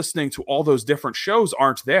spend listening to all those different shows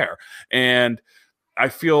aren't there. And I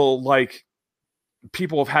feel like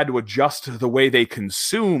people have had to adjust to the way they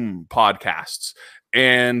consume podcasts.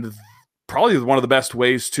 And probably one of the best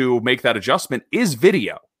ways to make that adjustment is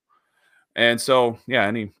video. And so, yeah,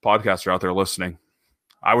 any podcaster out there listening,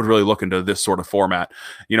 I would really look into this sort of format.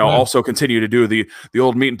 You know, also continue to do the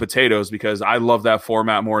old meat and potatoes because I love that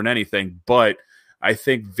format more than anything. But I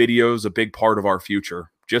think video is a big part of our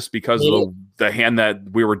future just because of the hand that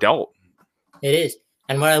we were dealt. It is.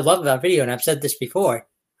 And what I love about video, and I've said this before,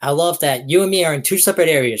 I love that you and me are in 2 separate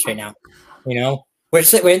areas right now. You know, we're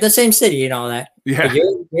in the same city and all that. Yeah.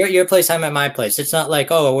 You're at your place, I'm at my place. It's not like,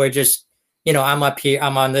 oh, we're just, you know, I'm up here,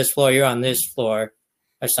 I'm on this floor, you're on this floor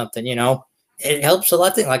or something, you know. It helps a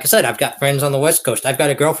lot. Like I said, I've got friends on the West Coast. I've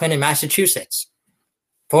got a girlfriend in Massachusetts.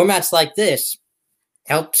 Formats like this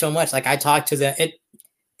help so much. Like I talk to them.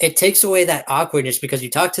 It takes away that awkwardness because you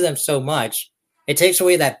talk to them so much. It takes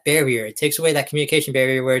away that barrier. It takes away that communication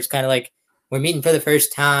barrier where it's kind of like we're meeting for the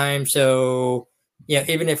first time. So, you know,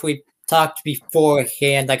 even if we talked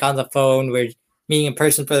beforehand, like on the phone, we're meeting in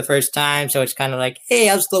person for the first time. So it's kind of like, hey,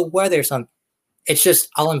 how's the weather or something? It's just,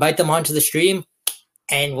 I'll invite them onto the stream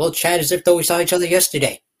and we'll chat as if though we saw each other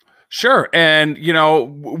yesterday. Sure. And, you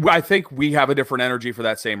know, I think we have a different energy for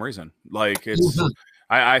that same reason. Like it's,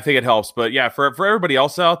 I think it helps. But yeah, for everybody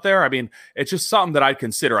else out there, I mean, it's just something that I'd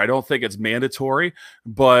consider. I don't think it's mandatory,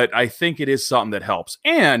 but I think it is something that helps.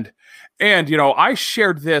 And, you know, I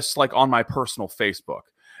shared this like on my personal Facebook.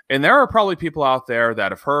 And there are probably people out there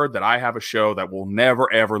that have heard that I have a show that will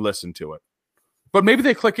never, ever listen to it. But maybe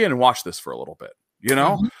they click in and watch this for a little bit, you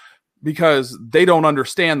know? Because they don't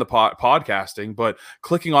understand the podcasting, but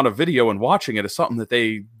clicking on a video and watching it is something that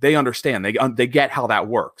they understand. They get how that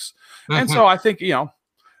works. And so I think, you know,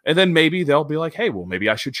 and then maybe they'll be like, hey, well, maybe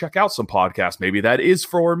I should check out some podcasts. Maybe that is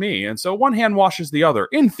for me. And so one hand washes the other,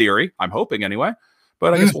 in theory. I'm hoping anyway,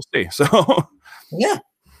 but I guess we'll see. So yeah,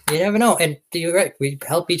 you never know. And you're right. We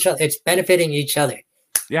help each other. It's benefiting each other.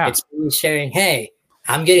 Yeah. It's sharing, hey,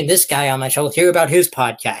 I'm getting this guy on my show. Hear about his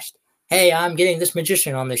podcast. Hey, I'm getting this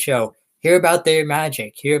magician on the show. Hear about their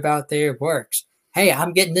magic. Hear about their works. Hey,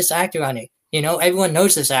 I'm getting this actor on it. You know, everyone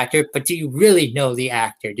knows this actor, but do you really know the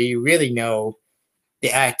actor? Do you really know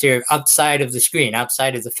the actor outside of the screen,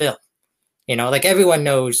 outside of the film? You know, like everyone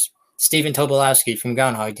knows Stephen Tobolowsky from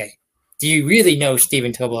Groundhog Day. Do you really know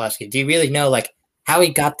Stephen Tobolowsky? Do you really know, like, how he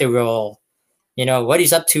got the role? You know, what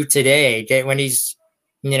he's up to today when he's,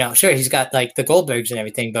 you know, sure, he's got, like, the Goldbergs and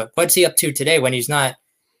everything, but what's he up to today when he's not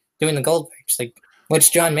doing the Goldbergs? Like, what's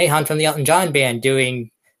John Mahon from the Elton John band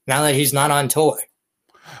doing now that he's not on tour?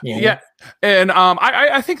 You know? Yeah, And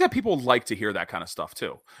I think that people like to hear that kind of stuff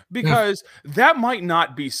too, because that might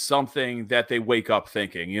not be something that they wake up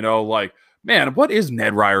thinking, you know, like, man, what is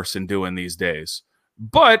Ned Ryerson doing these days?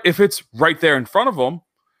 But if it's right there in front of them,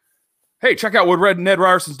 hey, check out what Ned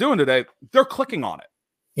Ryerson's doing today. They're clicking on it.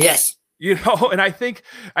 Yes. You know, and I think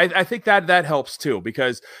that helps too,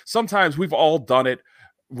 because sometimes we've all done it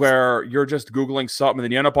where you're just Googling something and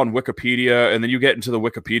then you end up on Wikipedia, and then you get into the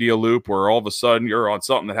Wikipedia loop where all of a sudden you're on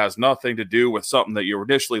something that has nothing to do with something that you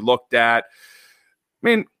initially looked at. I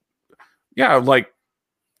mean, yeah, like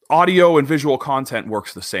audio and visual content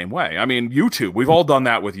works the same way. I mean, YouTube, we've all done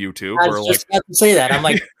that with YouTube. I was just about to say that. I'm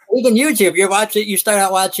like, even YouTube, you start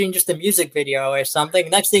out watching just a music video or something.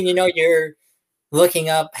 Next thing you know, you're looking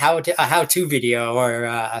up a how-to video,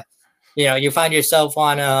 or you find yourself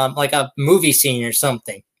on like a movie scene or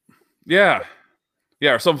something. Yeah,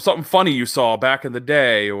 or something funny you saw back in the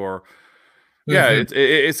day, or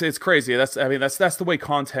it's crazy. That's the way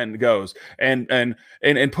content goes, and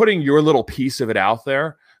putting your little piece of it out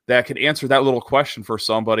there that can answer that little question for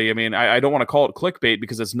somebody. I mean, I don't want to call it clickbait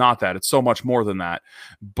because it's not that. It's so much more than that.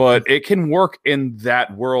 But it can work in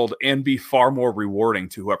that world and be far more rewarding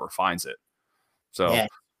to whoever finds it. So,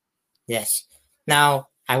 yes. Now,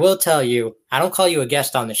 I will tell you, I don't call you a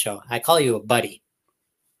guest on the show. I call you a buddy.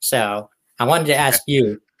 So I wanted to ask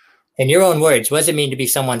you, in your own words, what does it mean to be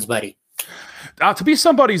someone's buddy? To be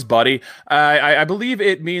somebody's buddy, I believe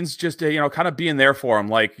it means just kind of being there for them.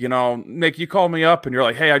 Like, Nick, you call me up and you're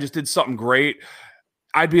like, hey, I just did something great.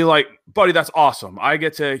 I'd be like, buddy, that's awesome. I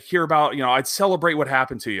get to hear about, I'd celebrate what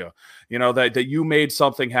happened to you, that you made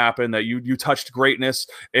something happen, that you touched greatness,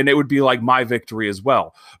 and it would be like my victory as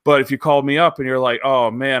well. But if you called me up and you're like, oh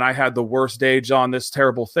man, I had the worst day, John, this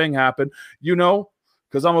terrible thing happened,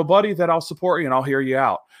 because I'm a buddy, that I'll support you and I'll hear you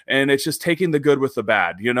out. And it's just taking the good with the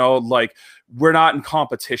bad, like we're not in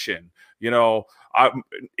competition,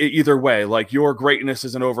 either way, like your greatness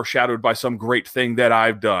isn't overshadowed by some great thing that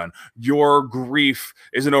I've done. Your grief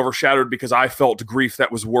isn't overshadowed because I felt grief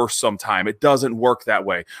that was worse sometime. It doesn't work that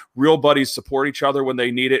way. Real buddies support each other when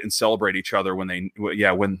they need it and celebrate each other when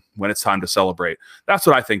it's time to celebrate. That's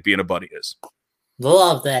what I think being a buddy is.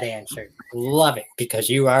 Love that answer. Love it, because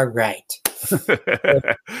you are right.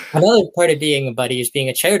 Another part of being a buddy is being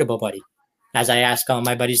a charitable buddy. As I ask all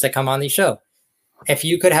my buddies that come on the show, if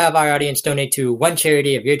you could have our audience donate to one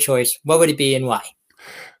charity of your choice, what would it be and why?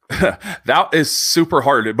 That is super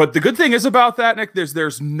hard. But the good thing is about that, Nick,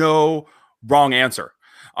 there's no wrong answer.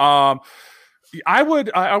 I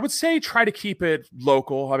would say try to keep it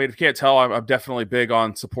local. I mean, if you can't tell, I'm definitely big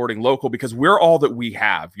on supporting local, because we're all that we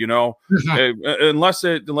have, unless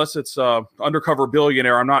it's undercover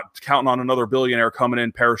billionaire. I'm not counting on another billionaire coming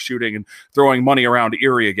in, parachuting and throwing money around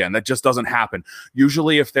Erie again. That just doesn't happen.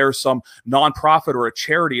 Usually if there's some nonprofit or a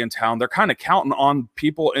charity in town, they're kind of counting on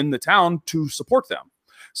people in the town to support them.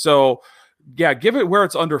 So yeah, give it where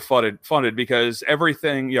it's funded, because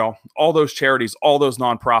everything, all those charities, all those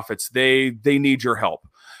nonprofits, they need your help.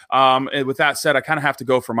 And with that said, I kind of have to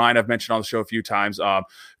go for mine. I've mentioned on the show a few times,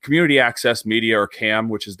 Community Access Media, or CAM,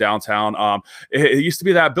 which is downtown. It used to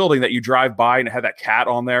be that building that you drive by and it had that cat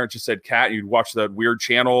on there. It just said cat. And you'd watch that weird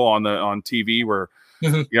channel on TV where,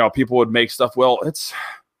 people would make stuff. Well, it's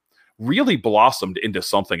really blossomed into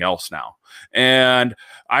something else now. And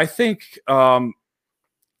I think,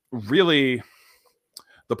 really,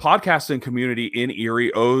 the podcasting community in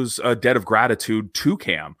Erie owes a debt of gratitude to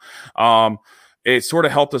CAM. It sort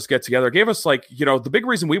of helped us get together. It gave us, the big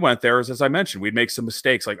reason we went there is, as I mentioned, we'd make some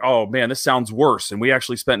mistakes. Like, oh man, this sounds worse. And we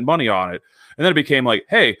actually spent money on it. And then it became like,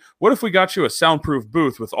 hey, what if we got you a soundproof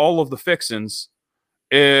booth with all of the fixins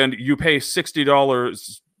and you pay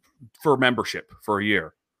 $60 for membership for a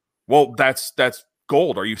year? Well, that's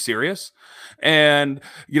gold. Are you serious? And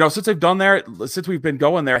since we've been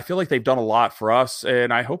going there, I feel like they've done a lot for us,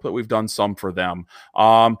 and I hope that we've done some for them.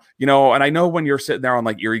 And I know when you're sitting there on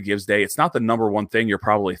like Erie Gives Day, it's not the number one thing you're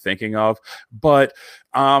probably thinking of, but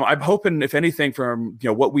I'm hoping, if anything, from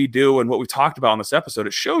what we do and what we talked about in this episode,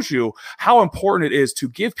 it shows you how important it is to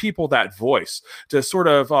give people that voice, to sort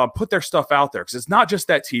of put their stuff out there, because it's not just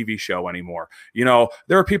that TV show anymore.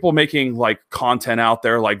 There are people making like content out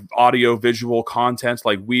there, like audio visual content,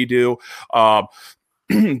 like we do.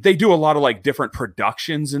 They do a lot of like different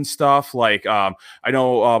productions and stuff. Like I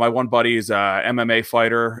know my one buddy is a MMA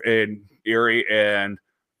fighter in Erie, and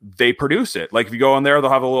they produce it. Like if you go in there,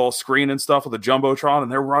 they'll have a little screen and stuff with a jumbotron,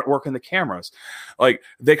 and they're working the cameras. Like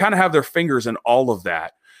they kind of have their fingers in all of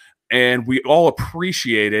that, and we all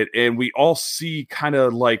appreciate it, and we all see kind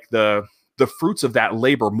of like the fruits of that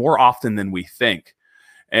labor more often than we think.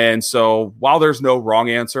 And so while there's no wrong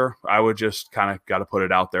answer, I would just kind of got to put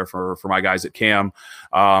it out there for my guys at CAM.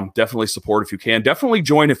 Definitely support if you can. Definitely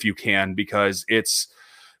join if you can, because it's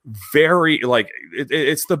very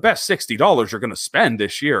it's the best $60 you're going to spend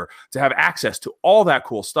this year to have access to all that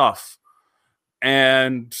cool stuff.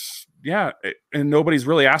 And yeah, and nobody's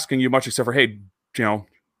really asking you much except for, hey,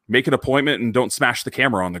 make an appointment and don't smash the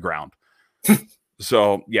camera on the ground.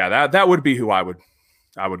 So yeah, that would be who I would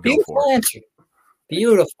Beautiful go for. Answer.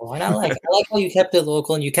 Beautiful. And I like how you kept it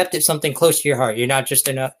local and you kept it something close to your heart. You're not just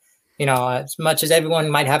as much as everyone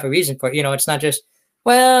might have a reason for it, it's not just,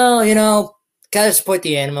 gotta support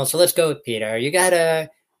the animals, so let's go with Peter. You gotta,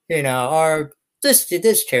 or this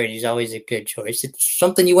charity is always a good choice. It's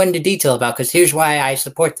something you went into detail about, because here's why I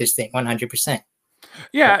support this thing 100%.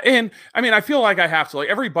 Yeah, and I mean, I feel like I have to,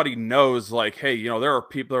 everybody knows, hey, there are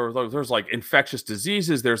people, there's infectious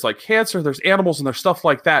diseases, there's cancer, there's animals, and there's stuff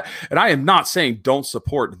like that. And I am not saying don't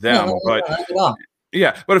support them,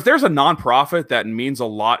 yeah, but if there's a nonprofit that means a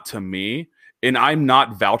lot to me and I'm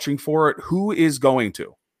not vouching for it, who is going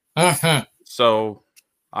to? So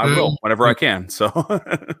I will whenever I can. So,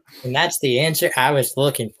 and that's the answer I was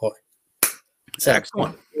looking for. So,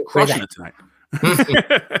 excellent, crushing it tonight.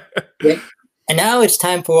 Yeah. And now it's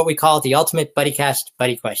time for what we call the ultimate BuddyCast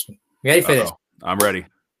buddy question. You ready for this? I'm ready.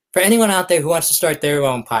 For anyone out there who wants to start their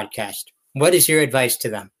own podcast, what is your advice to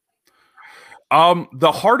them?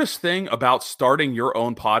 The hardest thing about starting your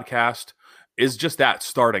own podcast is just that,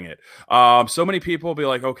 starting it. So many people will be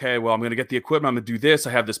like, okay, well, I'm going to get the equipment. I'm going to do this.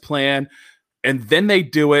 I have this plan. And then they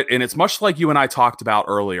do it. And it's much like you and I talked about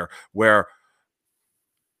earlier, where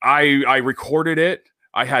I recorded it.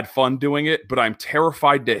 I had fun doing it, but I'm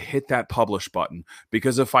terrified to hit that publish button,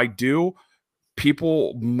 because if I do,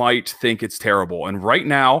 people might think it's terrible. And right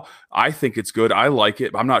now, I think it's good. I like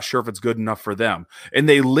it. I'm not sure if it's good enough for them. And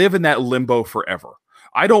they live in that limbo forever.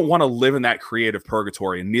 I don't want to live in that creative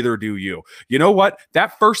purgatory, and neither do you. You know what?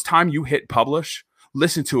 That first time you hit publish,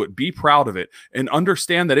 listen to it, be proud of it, and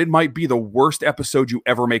understand that it might be the worst episode you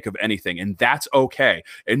ever make of anything, and that's okay.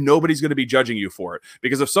 And nobody's going to be judging you for it,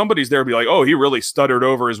 because if somebody's there and be like, oh, he really stuttered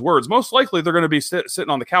over his words, most likely they're going to be sitting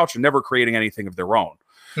on the couch and never creating anything of their own.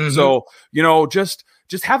 So, just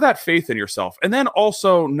have that faith in yourself. And then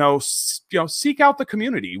also seek out the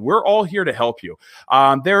community. We're all here to help you.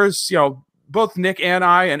 There's, both Nick and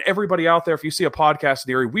I and everybody out there, if you see a podcast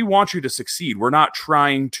theory, we want you to succeed. We're not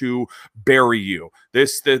trying to bury you. It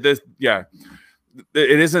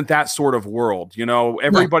isn't that sort of world.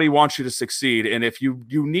 Everybody wants you to succeed. And if you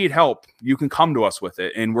need help, you can come to us with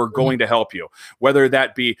it, and we're going to help you. Whether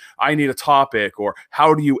that be, I need a topic, or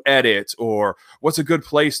how do you edit, or what's a good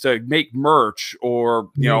place to make merch, or,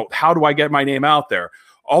 how do I get my name out there?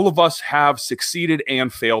 All of us have succeeded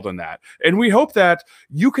and failed in that. And we hope that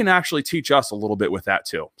you can actually teach us a little bit with that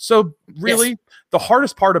too. So really, the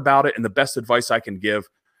hardest part about it, and the best advice I can give,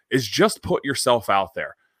 is just put yourself out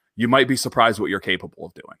there. You might be surprised what you're capable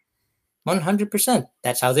of doing. 100%.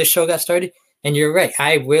 That's how this show got started. And you're right.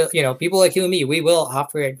 I will, people like you and me, we will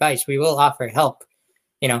offer advice. We will offer help.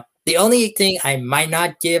 The only thing I might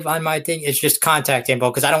not give on my thing is just contact info,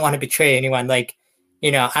 because I don't want to betray anyone. I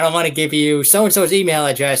don't want to give you so-and-so's email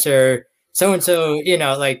address or so-and-so,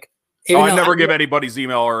 I never give anybody's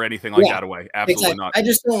email or anything like that away. Absolutely not. I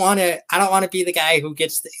just don't want to be the guy who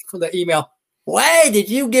gets the email. Why did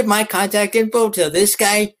you give my contact info to this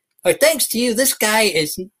guy? Or thanks to you, this guy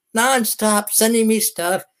is nonstop sending me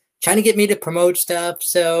stuff, trying to get me to promote stuff.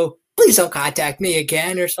 So please don't contact me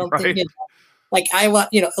again or something. Right. I want,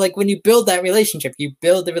 when you build that relationship, you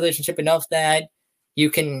build the relationship enough that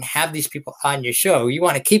you can have these people on your show. You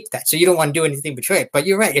want to keep that. So you don't want to do anything betray it. But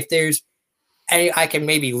you're right. If there's, I can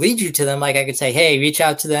maybe lead you to them. I could say, hey, reach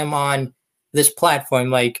out to them on this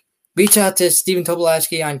platform. Reach out to Stephen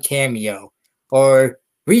Tobolowsky on Cameo, or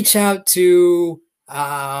reach out to,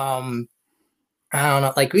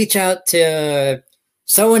 reach out to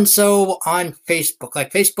so-and-so on Facebook.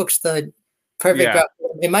 Facebook's the perfect route.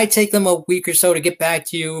 It might take them a week or so to get back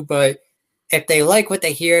to you, but if they like what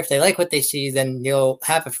they hear, if they like what they see, then you'll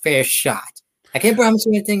have a fair shot. I can't promise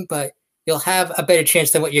you anything, but you'll have a better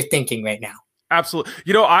chance than what you're thinking right now. Absolutely.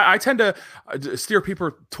 I tend to steer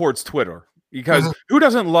people towards Twitter, because who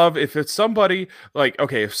doesn't love if it's somebody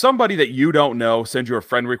if somebody that you don't know sends you a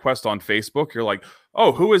friend request on Facebook, you're like,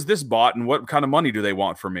 oh, who is this bot and what kind of money do they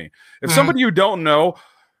want from me? If somebody you don't know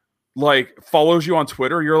follows you on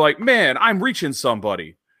Twitter, you're like, man, I'm reaching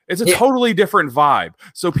somebody. It's a totally different vibe.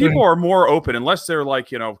 So people are more open, unless they're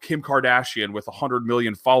Kim Kardashian with 100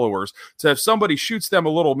 million followers. So if somebody shoots them a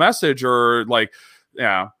little message or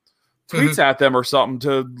tweets at them or something,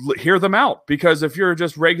 to hear them out. Because if you're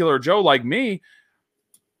just regular Joe like me,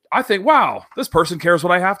 I think, wow, this person cares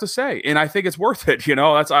what I have to say, and I think it's worth it. You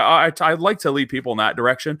know, that's I like to lead people in that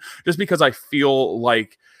direction, just because I feel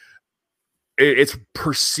like it's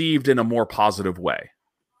perceived in a more positive way.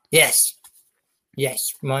 Yes,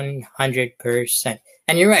 100%.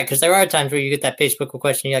 And you're right, because there are times where you get that Facebook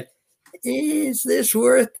question, you're like, is this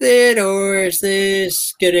worth it, or is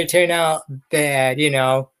this gonna turn out bad? You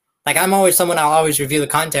know, like I'm always someone, I'll always review the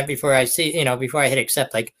content before I see, you know, before I hit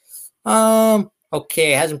accept. Like,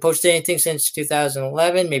 okay, hasn't posted anything since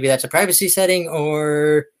 2011. Maybe that's a privacy setting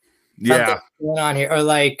or something going on here. Or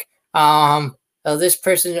like, this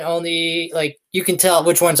person only, like, you can tell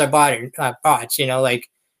which ones are bots, you know, like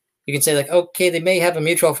you can say like, okay, they may have a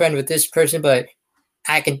mutual friend with this person, but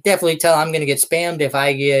I can definitely tell I'm going to get spammed if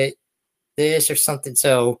I get this or something.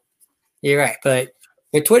 So you're right. But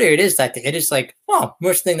with Twitter, it is that thing. It is like, oh,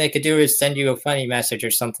 worst thing they could do is send you a funny message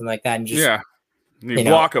or something like that. And just, you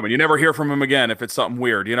block them and you never hear from them again if it's something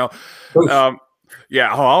weird, you know?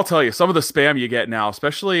 I'll tell you, some of the spam you get now,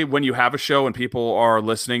 especially when you have a show and people are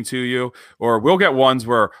listening to you, or we'll get ones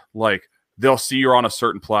where like they'll see you're on a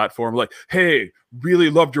certain platform, like, hey, really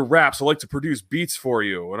loved your raps, I'd like to produce beats for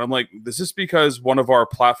you. And I'm like, is this because one of our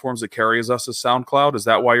platforms that carries us is SoundCloud? Is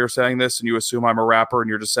that why you're saying this and you assume I'm a rapper and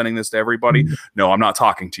you're just sending this to everybody? No, I'm not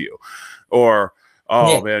talking to you. Or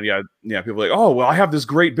people are like, oh, well, I have this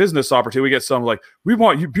great business opportunity. We get some like, we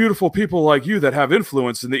want you beautiful people like you that have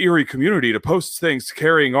influence in the Erie community to post things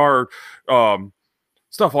carrying our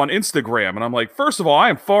stuff on Instagram. And I'm like, first of all, I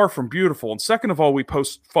am far from beautiful. And second of all, we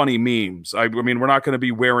post funny memes. I mean, we're not going to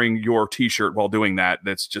be wearing your t-shirt while doing that.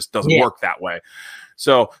 That's just doesn't work that way.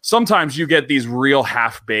 So sometimes you get these real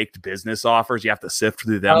half-baked business offers. You have to sift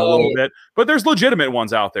through them a little bit. But there's legitimate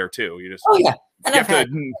ones out there too. You just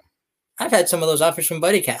And I've had some of those offers from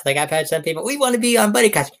BuddyCast. Like I've had some people, we want to be on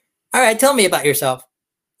BuddyCast. All right, tell me about yourself.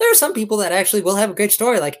 There are some people that actually will have a great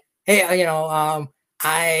story. Like, hey, you know,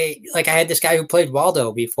 I had this guy who played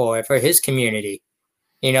Waldo before for his community.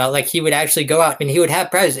 You know, like he would actually go out and he would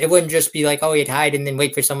have prizes. It wouldn't just be like, oh, he'd hide and then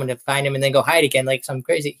wait for someone to find him and then go hide again like some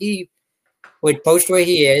crazy. He would post where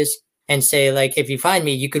he is and say, like, if you find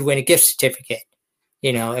me, you could win a gift certificate.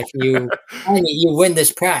 You know, if you find me, you win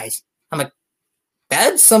this prize. I'm like,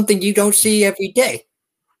 that's something you don't see every day.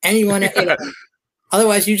 Anyone, you know,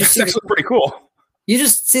 otherwise you just that's actually pretty cool. You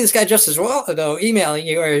just see this guy just as well, though, emailing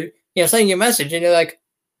you or, you know, sending you a message and you're like,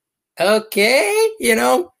 okay, you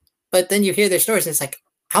know, but then you hear their stories and it's like,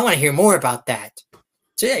 I want to hear more about that.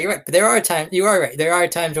 So yeah, you're right. But there are times, you are right. There are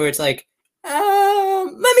times where it's like,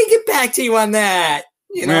 let me get back to you on that.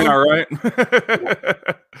 You know, all right.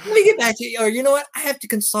 Let me get back to you. Or you know what? I have to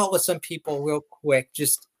consult with some people real quick.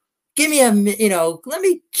 Just give me let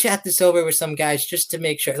me chat this over with some guys just to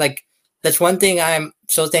make sure. Like, that's one thing I'm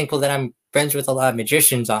so thankful that I'm friends with a lot of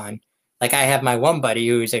magicians on. Like, I have my one buddy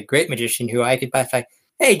who's a great magician who I could buy.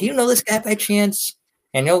 Hey, do you know this guy by chance?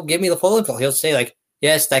 And he'll give me the full info. He'll say, like,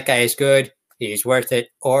 yes, that guy is good. He's worth it.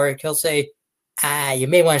 Or he'll say, you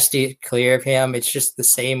may want to stay clear of him. It's just the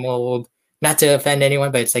same old, not to offend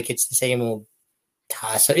anyone, but it's like it's the same old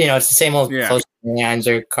toss. You know, it's the same old close hands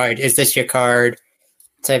or card. Is this your card?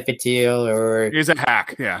 Type of deal. Or he's a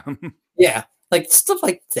hack. Yeah. Yeah. Like stuff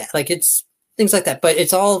like that. Like it's things like that. But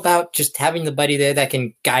it's all about just having the buddy there that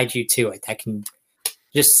can guide you to it. That can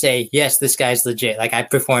just say, yes, this guy's legit. Like I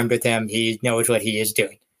performed with him. He knows what he is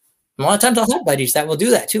doing. And a lot of times I'll have buddies that will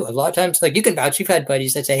do that too. A lot of times, like you can vouch, you've had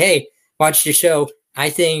buddies that say, hey, watch your show.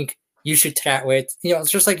 I think you should chat with, you know,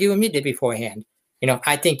 it's just like you and me did beforehand. You know,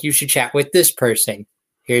 I think you should chat with this person.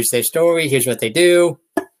 Here's their story. Here's what they do.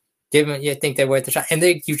 Give them, you think they're worth a shot. And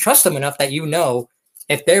you trust them enough that you know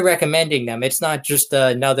if they're recommending them, it's not just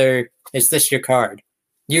another, is this your card?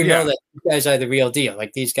 You know that you guys are the real deal.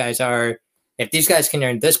 Like these guys are, if these guys can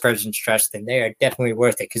earn this person's trust, then they are definitely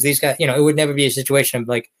worth it. Because these guys, you know, it would never be a situation of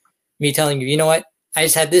like me telling you, you know what, I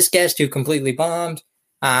just had this guest who completely bombed.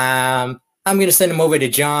 I'm going to send him over to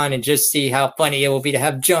John and just see how funny it will be to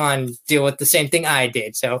have John deal with the same thing I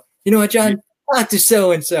did. So, you know what, John, talk to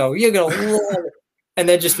so-and-so. You're going to love it. And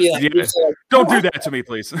then just be like, don't do that to me,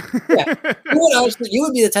 please. You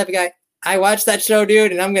would be the type of guy, I watched that show,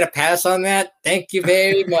 dude, and I'm going to pass on that. Thank you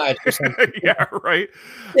very much. Yeah, right.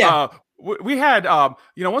 Yeah. We had,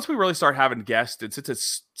 you know, once we really start having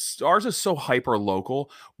guests, ours is so hyper local.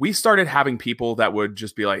 We started having people that would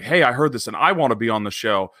just be like, hey, I heard this and I want to be on the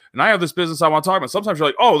show. And I have this business I want to talk about. Sometimes you're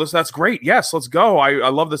like, oh, that's great. Yes, let's go. I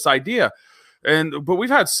love this idea. But we've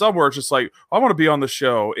had some where it's just like, I want to be on the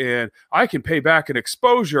show and I can pay back an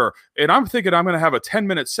exposure. And I'm thinking I'm going to have a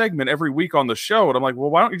 10-minute segment every week on the show. And I'm like,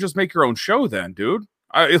 well, why don't you just make your own show then, dude?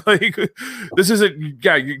 This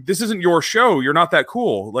isn't your show. You're not that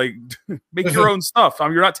cool. Like, make your own stuff.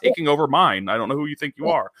 You're not taking over mine. I don't know who you think you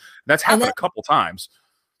are. That's happened a couple times.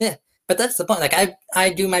 Yeah, but that's the point. Like, I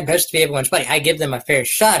do my best to be everyone's buddy. I give them a fair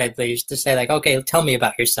shot at least to say, like, okay, tell me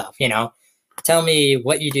about yourself. Tell me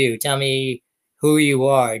what you do. Tell me who you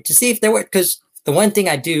are, to see if they work. Because the one thing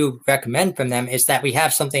I do recommend from them is that we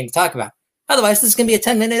have something to talk about. Otherwise, this is going to be a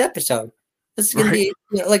 10-minute episode. This is going to be,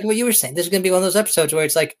 like what you were saying, this is going to be one of those episodes where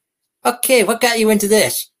it's like, okay, what got you into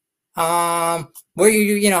this? How's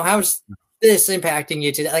this impacting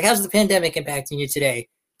you today? Like, how's the pandemic impacting you today?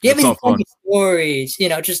 Do you have any funny stories?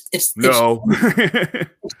 It's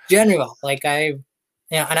general. Like, and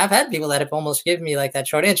I've had people that have almost given me like that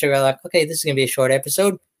short answer. Where like, okay, this is going to be a short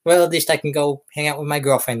episode. Well, at least I can go hang out with my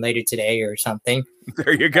girlfriend later today or something.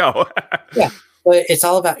 There you go. Yeah. But it's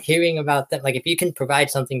all about hearing about them. Like, if you can provide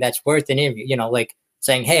something that's worth an interview, like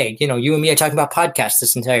saying, hey, you and me are talking about podcasts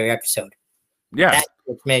this entire episode. Yeah. That's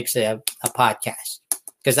what makes a podcast.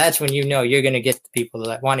 Because that's when you're going to get the people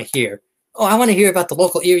that want to hear. Oh, I want to hear about the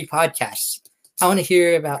local Erie podcasts. I want to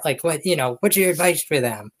hear about, like, what's your advice for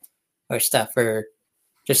them or stuff, or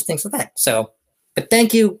just things like that. So, but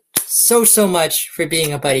thank you so much for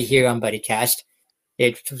being a buddy here on BuddyCast.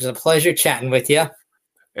 It was a pleasure chatting with you.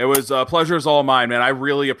 It was a pleasure is all mine, man. I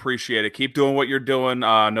really appreciate it. Keep doing what you're doing.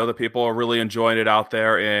 I know that people are really enjoying it out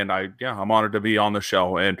there, and I'm honored to be on the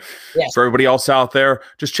show. And for everybody else out there,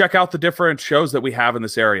 just check out the different shows that we have in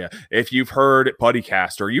this area. If you've heard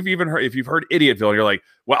BuddyCast, or if you've heard Idiotville, and you're like,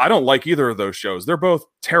 well, I don't like either of those shows. They're both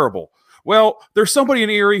terrible. Well, there's somebody in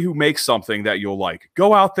Erie who makes something that you'll like.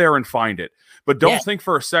 Go out there and find it. But don't think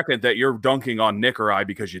for a second that you're dunking on Nick or I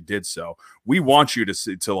because you did so. We want you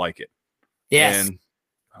to like it. Yes. And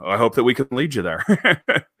I hope that we can lead you there.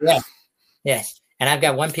 Yes. And I've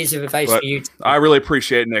got one piece of advice for you. I really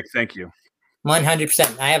appreciate it, Nick. Thank you.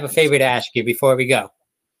 100%. I have a favor to ask you before we go.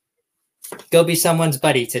 Go be someone's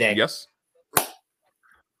buddy today. Yes.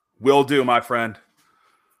 Will do, my friend.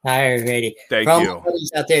 Alrighty. Thank for all you. my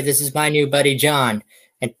buddies out there, this is my new buddy, John.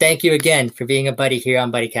 And thank you again for being a buddy here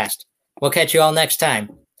on BuddyCast. We'll catch you all next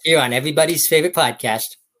time here on everybody's favorite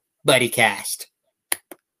podcast, BuddyCast.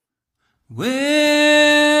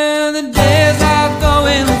 Well, the days are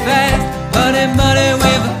going fast, buddy,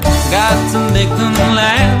 we've got to make them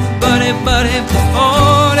last, buddy,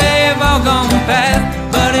 before they've all gone past,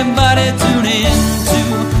 buddy, tune in to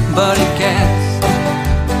BuddyCast.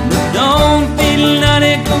 But don't feel like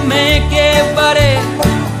it can make it, buddy,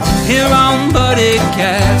 here on